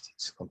be honest,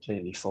 it's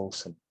completely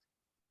false. And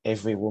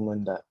every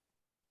woman that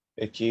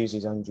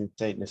accuses Andrew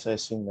Tate, the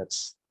first thing that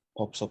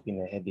pops up in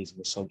their head is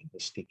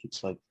misogynistic.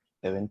 It's like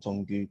they went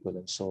on Google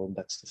and saw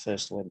that's the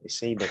first word they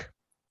see. But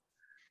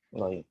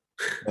like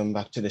going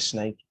back to the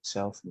snake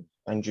itself,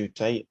 Andrew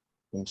Tate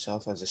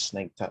himself has a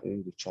snake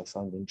tattoo, which I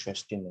found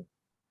interesting. And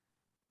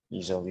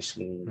he's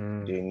obviously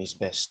doing his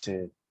best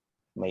to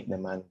make the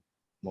man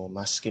more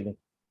masculine.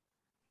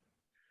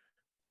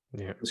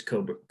 Yeah, there's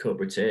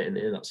Cobra Tate in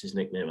here. That's his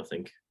nickname, I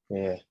think.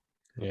 Yeah.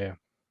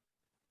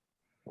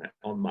 Like,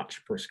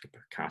 unmatched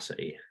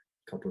perspicacity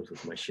coupled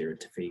with my sheer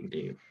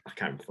Tafigi. I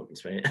can't fucking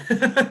say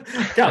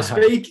it. Can't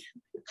speak.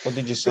 What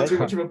did you say? Got too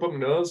much of a bum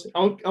nose.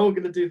 I'm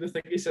gonna do the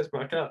thing he says,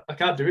 but I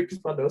can't do it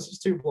because my nose is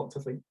too blocked,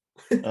 I think.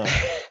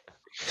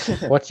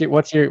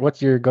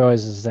 What's your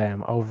guys'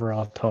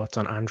 overall thoughts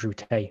on Andrew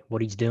Tate,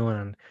 what he's doing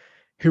and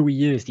who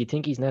he is? Do you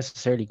think he's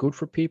necessarily good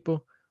for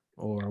people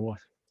or what?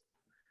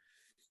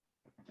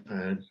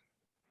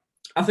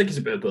 I think it's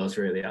a bit of both,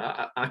 really.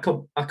 I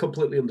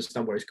completely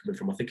understand where he's coming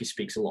from. I think he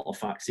speaks a lot of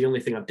facts. The only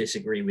thing I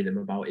disagree with him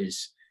about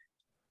is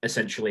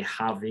essentially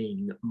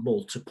having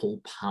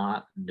multiple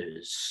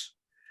partners,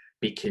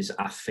 because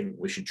I think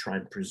we should try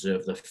and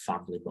preserve the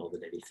family more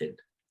than anything.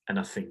 And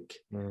I think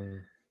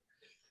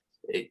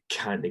it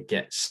kind of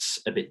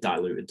gets a bit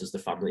diluted, does the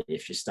family,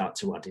 if you start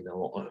to add in a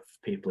lot of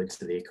people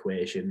into the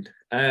equation.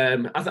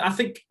 I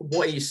think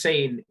what he's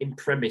saying in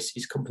premise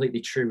is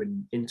completely true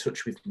and in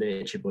touch with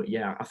nature, but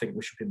yeah, I think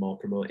we should be more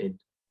promoting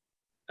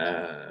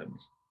the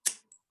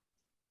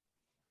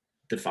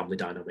family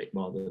dynamic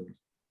more than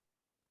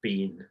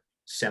being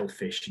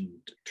selfish and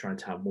trying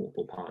to have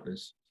multiple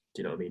partners.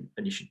 Do you know what I mean?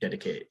 And you should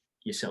dedicate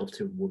yourself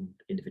to one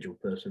individual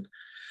person.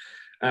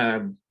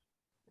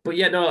 But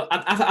yeah, no,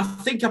 I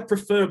think I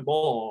prefer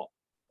more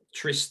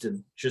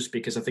Tristan, just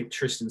because I think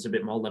Tristan's a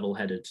bit more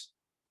level-headed,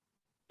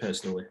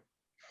 personally.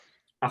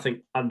 I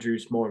think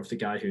Andrew's more of the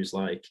guy who's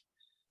like,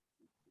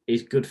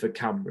 he's good for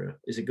camera,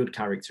 he's a good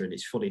character, and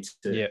he's funny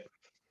to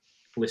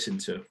listen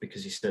to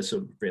because he says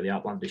some really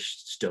outlandish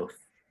stuff,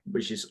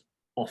 which is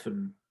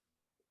often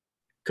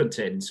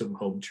contains some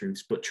home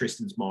truths, but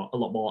Tristan's a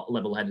lot more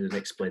level-headed and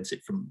explains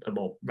it from a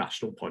more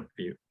rational point of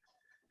view.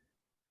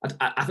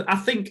 I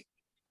think,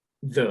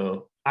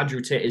 though,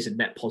 Andrew Tate is a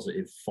net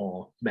positive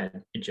for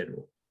men in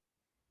general.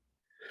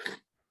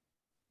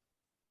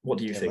 What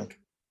do you think?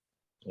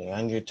 Yeah,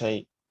 Andrew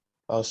Tate,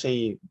 I'll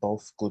say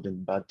both good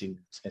and bad in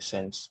a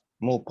sense.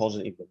 More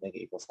positive than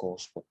negative, of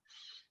course, but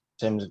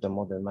in terms of the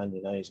modern man,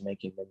 he's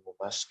making men more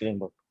masculine,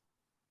 but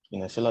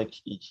I feel like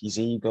his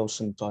ego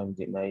sometimes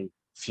it may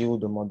fuel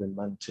the modern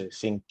man to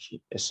think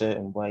a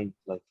certain way.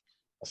 Like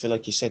I feel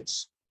like he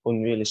sets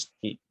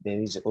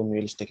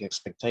unrealistic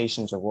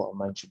expectations of what a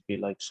man should be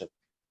like. So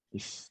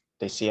if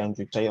they see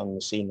Andrew Tate on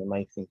the scene, they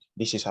may think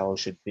this is how I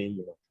should be.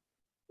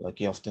 Like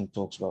he often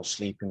talks about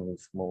sleeping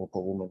with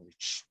multiple women,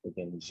 which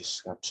again is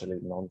just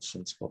absolute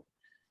nonsense. But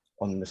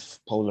on the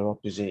polar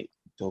opposite,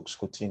 he talks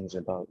good things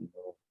about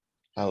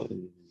how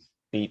to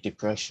beat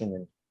depression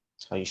and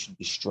how you should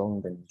be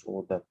strong and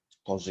all that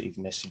positive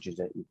messages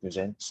that he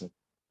presents. And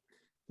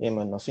yeah,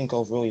 man, I think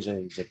overall he's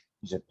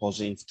a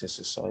positive to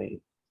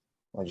society.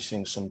 I just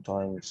think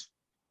sometimes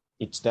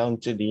it's down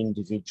to the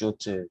individual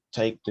to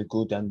take the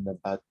good and the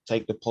bad,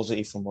 take the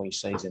positive from what he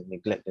says and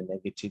neglect the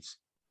negative.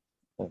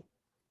 But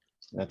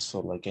that's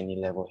for like any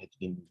level-headed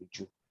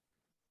individual.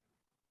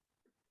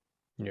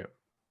 Yeah.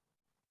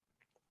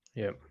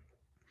 Yeah.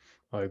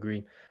 I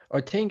agree.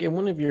 I think in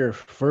one of your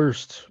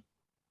first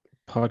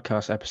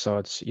podcast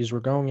episodes, you were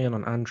going in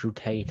on Andrew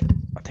Tate.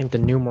 I think the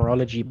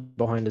numerology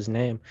behind his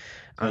name,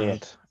 Oh, yeah.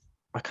 and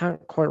I can't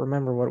quite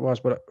remember what it was,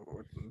 but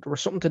there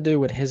was something to do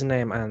with his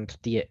name and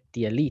the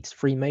elites,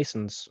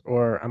 Freemasons,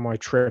 or am I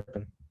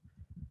tripping?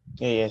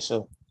 Yeah.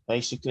 So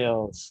basically, I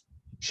was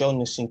showing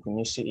the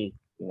synchronicity.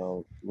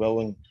 Well,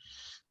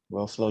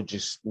 Flo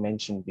just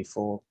mentioned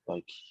before,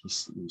 like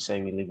you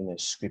say we live in a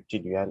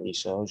scripted reality.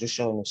 So I was just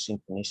showing the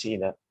synchronicity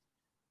that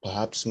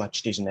perhaps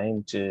matched his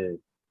name to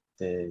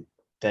the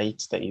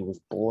date that he was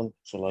born.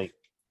 So like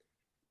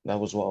that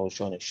was what I was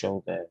trying to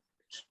show there.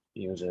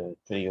 He was a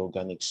pretty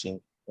organic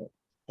sync that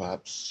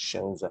perhaps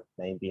shows that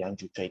maybe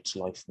Andrew Tate's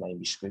life may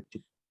be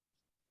scripted,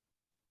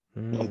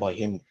 not by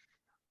him,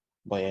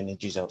 by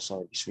energies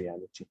outside this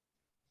reality.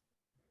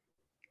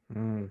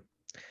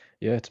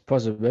 Yeah, it's a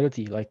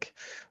possibility. Like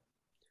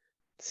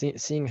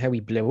seeing how he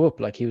blew up,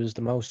 like he was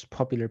the most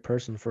popular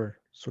person for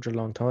such a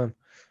long time.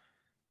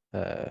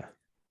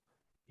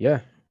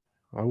 Yeah,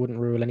 I wouldn't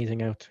rule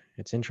anything out.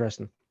 It's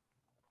interesting.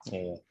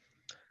 Yeah.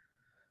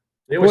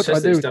 He always But I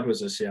says that his do. dad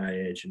was a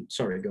CIA agent.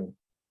 Sorry, go on.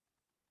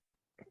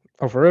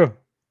 Oh, for real?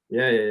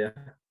 Yeah.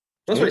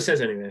 That's what he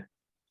says anyway.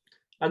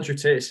 Andrew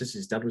Tate says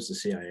his dad was a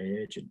CIA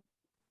agent,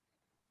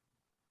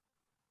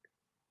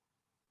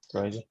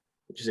 Crazy.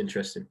 which is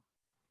interesting.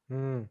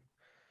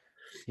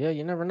 Yeah,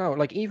 you never know.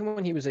 Like even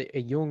when he was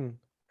a young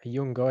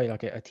guy,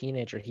 like a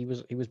teenager, he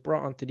was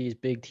brought onto these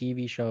big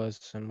TV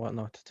shows and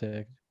whatnot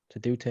to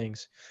do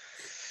things.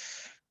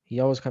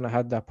 He always kind of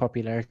had that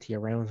popularity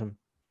around him.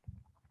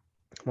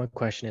 My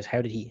question is,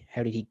 how did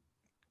he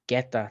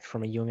get that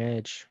from a young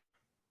age?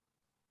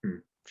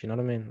 Do you know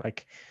what I mean?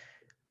 Like,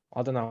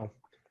 I don't know.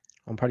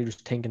 I'm probably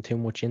just thinking too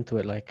much into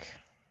it. Like,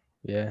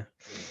 yeah.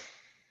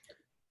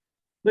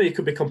 No, you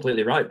could be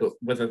completely right, but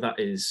whether that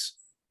is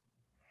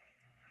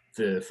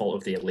the fault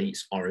of the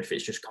elites or if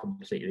it's just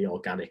completely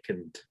organic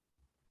and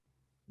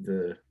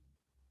the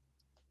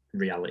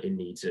reality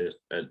needs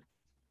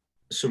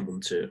someone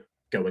to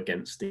go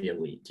against the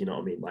elite. Do you know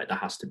what I mean? Like there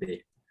has to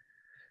be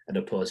an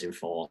opposing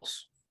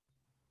force.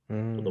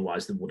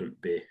 Otherwise, there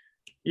wouldn't be.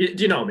 Do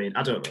you know what I mean?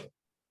 I don't know.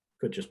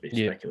 Could just be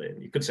speculating.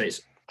 You could say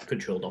it's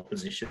controlled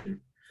opposition,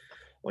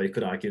 or you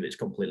could argue that it's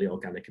completely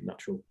organic and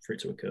natural for it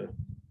to occur.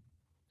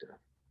 Yeah.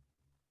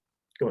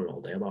 Going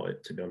all day about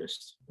it, to be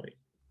honest. Like,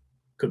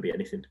 could be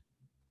anything.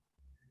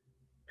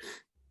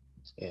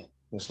 Yeah,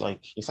 it's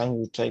like if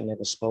Andrew Tate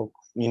never spoke,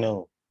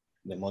 the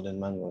modern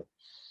man would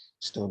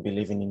still be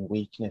living in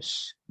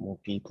weakness. More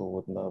people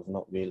would have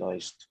not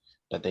realized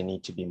that they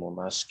need to be more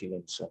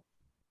masculine. So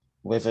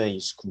whether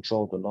he's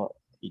controlled or not,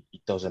 it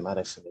doesn't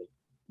matter for me.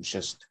 It's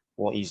just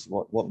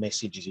what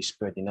message is he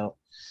spreading out.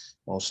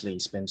 Mostly he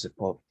spreads a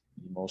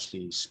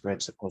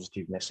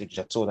positive message.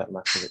 That's all that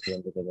matters at the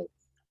end of the day.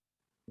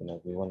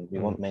 We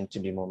want men to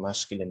be more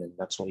masculine, and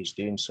that's what he's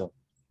doing. So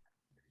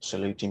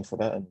salute him for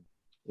that and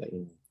let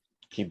him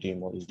keep doing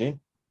what he's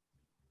doing.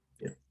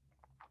 Yeah.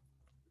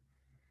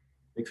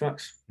 Big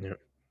facts. Yeah.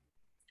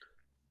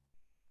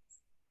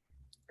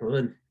 Well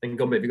then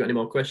Gombe, have you got any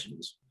more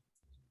questions?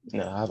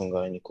 No, I haven't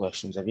got any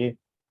questions. Have you?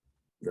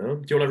 No.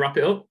 Do you want to wrap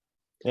it up?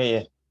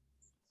 Yeah.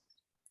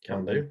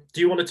 Can do.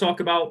 Do you want to talk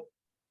about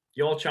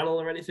your channel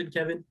or anything,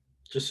 Kevin?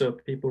 Just so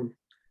people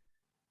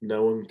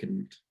know and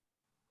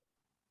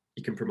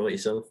you can promote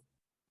yourself.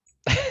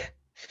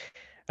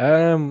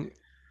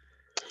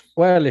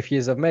 Well, if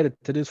you have made it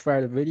to this far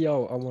of the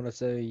video, I want to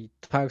say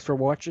thanks for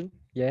watching.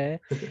 Yeah.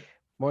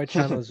 My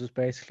channel is just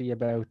basically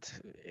about,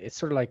 it's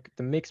sort of like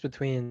the mix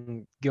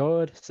between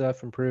God,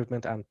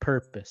 self-improvement, and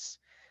purpose.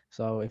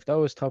 So if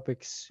those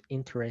topics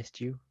interest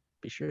you,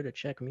 be sure to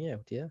check me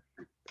out. Yeah.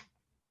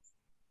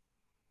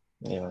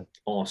 Yeah.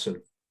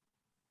 Awesome.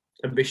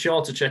 And be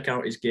sure to check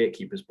out his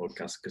Gatekeepers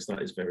podcast because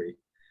that is they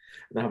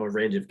have a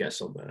range of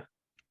guests on there.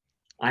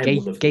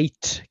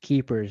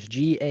 Gatekeepers,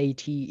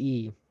 Gate.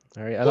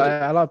 All right. A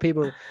lot of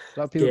people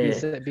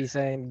be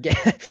saying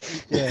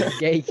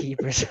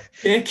gatekeepers.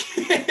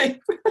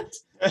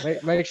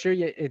 Make sure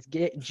it's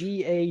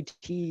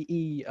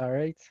Gate. All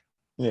right.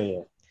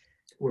 Yeah.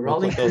 We're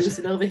all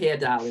inclusive over here,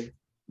 darling.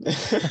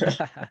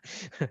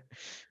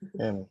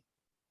 Don't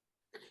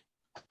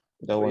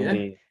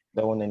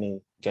want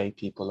any gay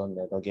people on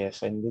there. They'll get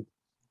offended.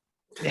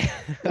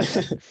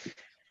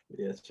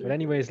 Yeah, but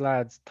anyways,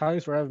 lads,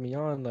 thanks for having me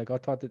on. Like I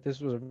thought that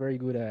this was a very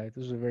good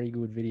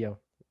video.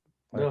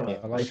 Like, no,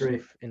 a lot of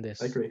stuff in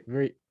this. I agree.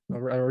 I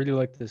really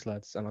like this,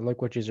 lads, and I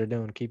like what you are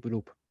doing. Keep it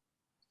up.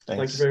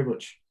 Thank you very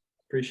much.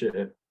 Appreciate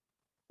it.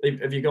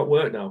 Have you got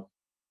work now?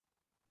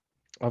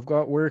 I've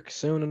got work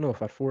soon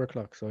enough at 4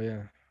 o'clock. So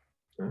yeah.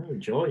 Oh,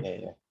 enjoy.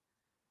 Yeah.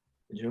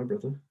 Enjoy,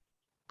 brother.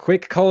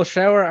 Quick cold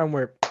shower and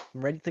we're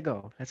ready to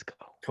go. Let's go.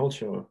 Cold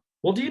shower.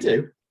 What do you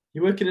do?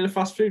 You're working in a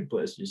fast food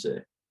place, you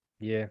say?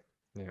 Yeah.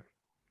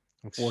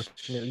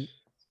 Unfortunately.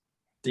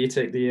 Do you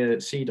take the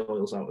seed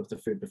oils out of the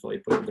food before you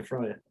put it in the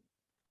fryer?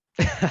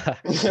 I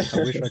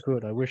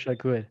wish I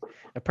could.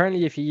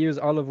 Apparently, if you use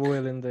olive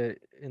oil in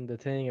the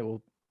thing, it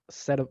will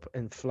set up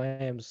in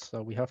flames.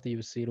 So we have to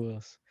use seed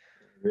oils.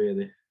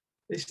 Really?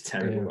 It's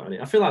terrible,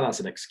 man. I feel like that's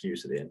an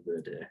excuse at the end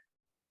of the day.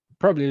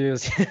 Probably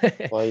is.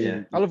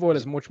 Yeah. Olive oil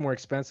is much more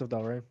expensive,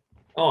 though, right?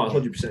 Oh,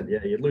 100%.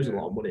 Yeah, you'd lose a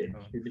Yeah. lot of money.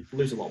 Oh. You'd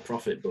lose a lot of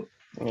profit, but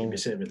you'd be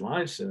saving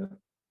lives. So.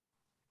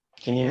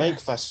 Can you make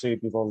fast food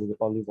with olive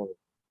oil?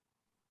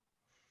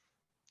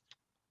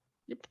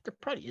 There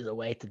probably is a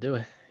way to do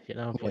it, but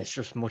Yeah. it's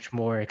just much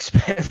more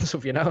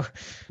expensive,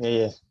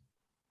 Yeah.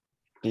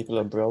 People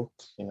are broke,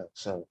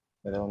 so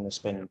they don't want to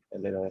spend a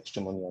little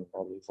extra money on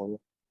olive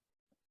oil,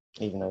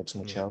 even though it's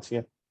much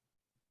healthier.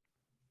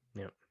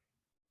 Yeah.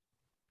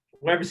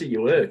 Where is it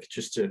you work?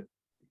 Just to,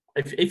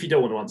 if you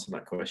don't want to answer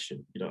that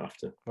question, you don't have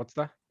to. What's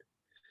that?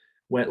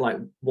 Where, like,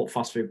 what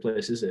fast food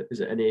place is it? Is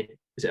it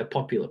a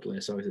popular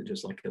place, or is it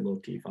just like a low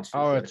key fast food?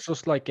 Oh, place? it's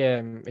just like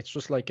a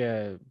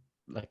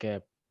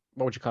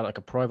what would you call it? Like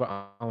a private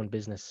owned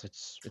business.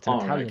 It's an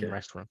Italian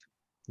restaurant.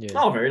 Yeah.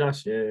 Oh, very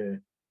nice. Yeah.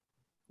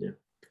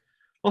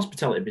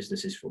 Hospitality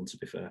business is fun, to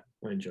be fair.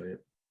 I enjoy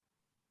it.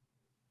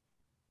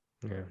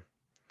 Yeah.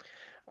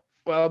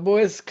 Well,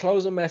 boys,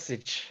 closing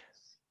message.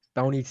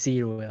 Don't eat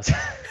seed oils.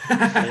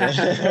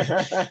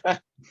 Yeah.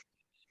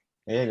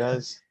 Yeah,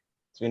 guys,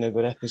 it's been a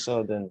good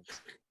episode, and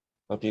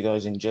hope you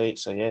guys enjoy it.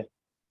 So yeah,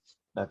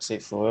 that's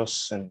it for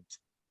us. And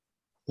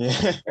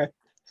yeah,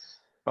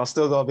 I've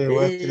still got a bit of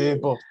work to do,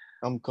 but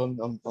I'm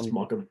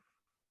Smogging.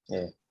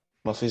 Yeah,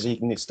 my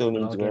physique still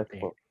needs work,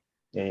 but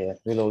yeah,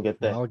 we'll all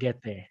get there. We'll all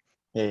get there.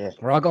 Yeah.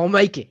 We're all gonna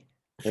make it.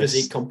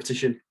 Physique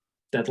competition.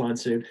 Deadline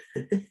soon.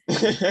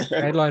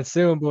 Deadline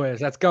soon,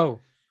 boys. Let's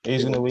go.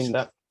 Who's gonna win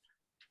that?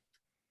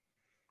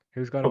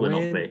 Who's gonna Probably not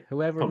win? me.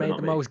 Whoever Probably made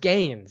not the me. most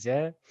gains,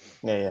 yeah?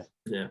 Yeah.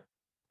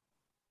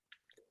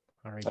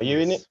 All right. Are you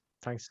in it?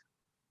 Thanks.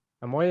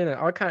 Am I in it?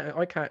 I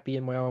can't be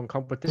in my own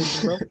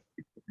competition, bro.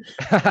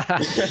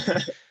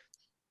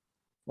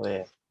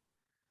 Well,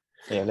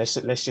 yeah.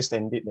 Let's just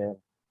end it there.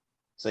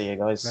 So yeah,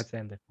 guys. Let's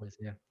end it, boys.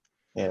 Yeah.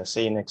 Yeah.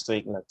 See you next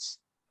week, lads.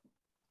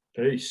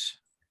 Peace.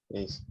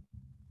 Peace.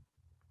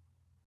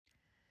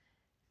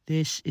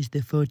 This is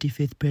the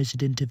 45th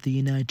President of the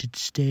United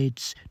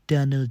States,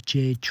 Donald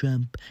J.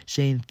 Trump,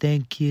 saying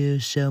thank you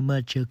so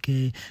much,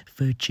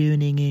 for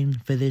tuning in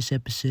for this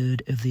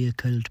episode of the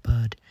Occult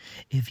Pod.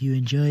 If you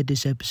enjoyed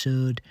this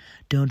episode,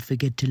 don't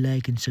forget to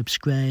like and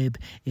subscribe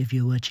if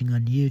you're watching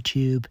on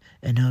YouTube,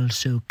 and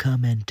also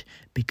comment,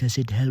 because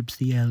it helps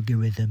the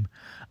algorithm.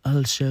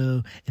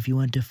 Also, if you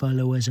want to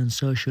follow us on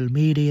social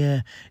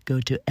media, go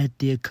to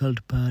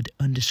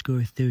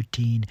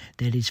 @theoccultpod_13.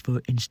 That is for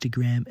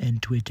Instagram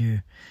and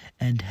Twitter.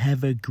 And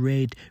have a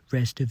great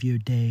rest of your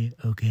day,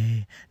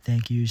 okay?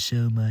 Thank you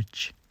so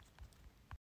much.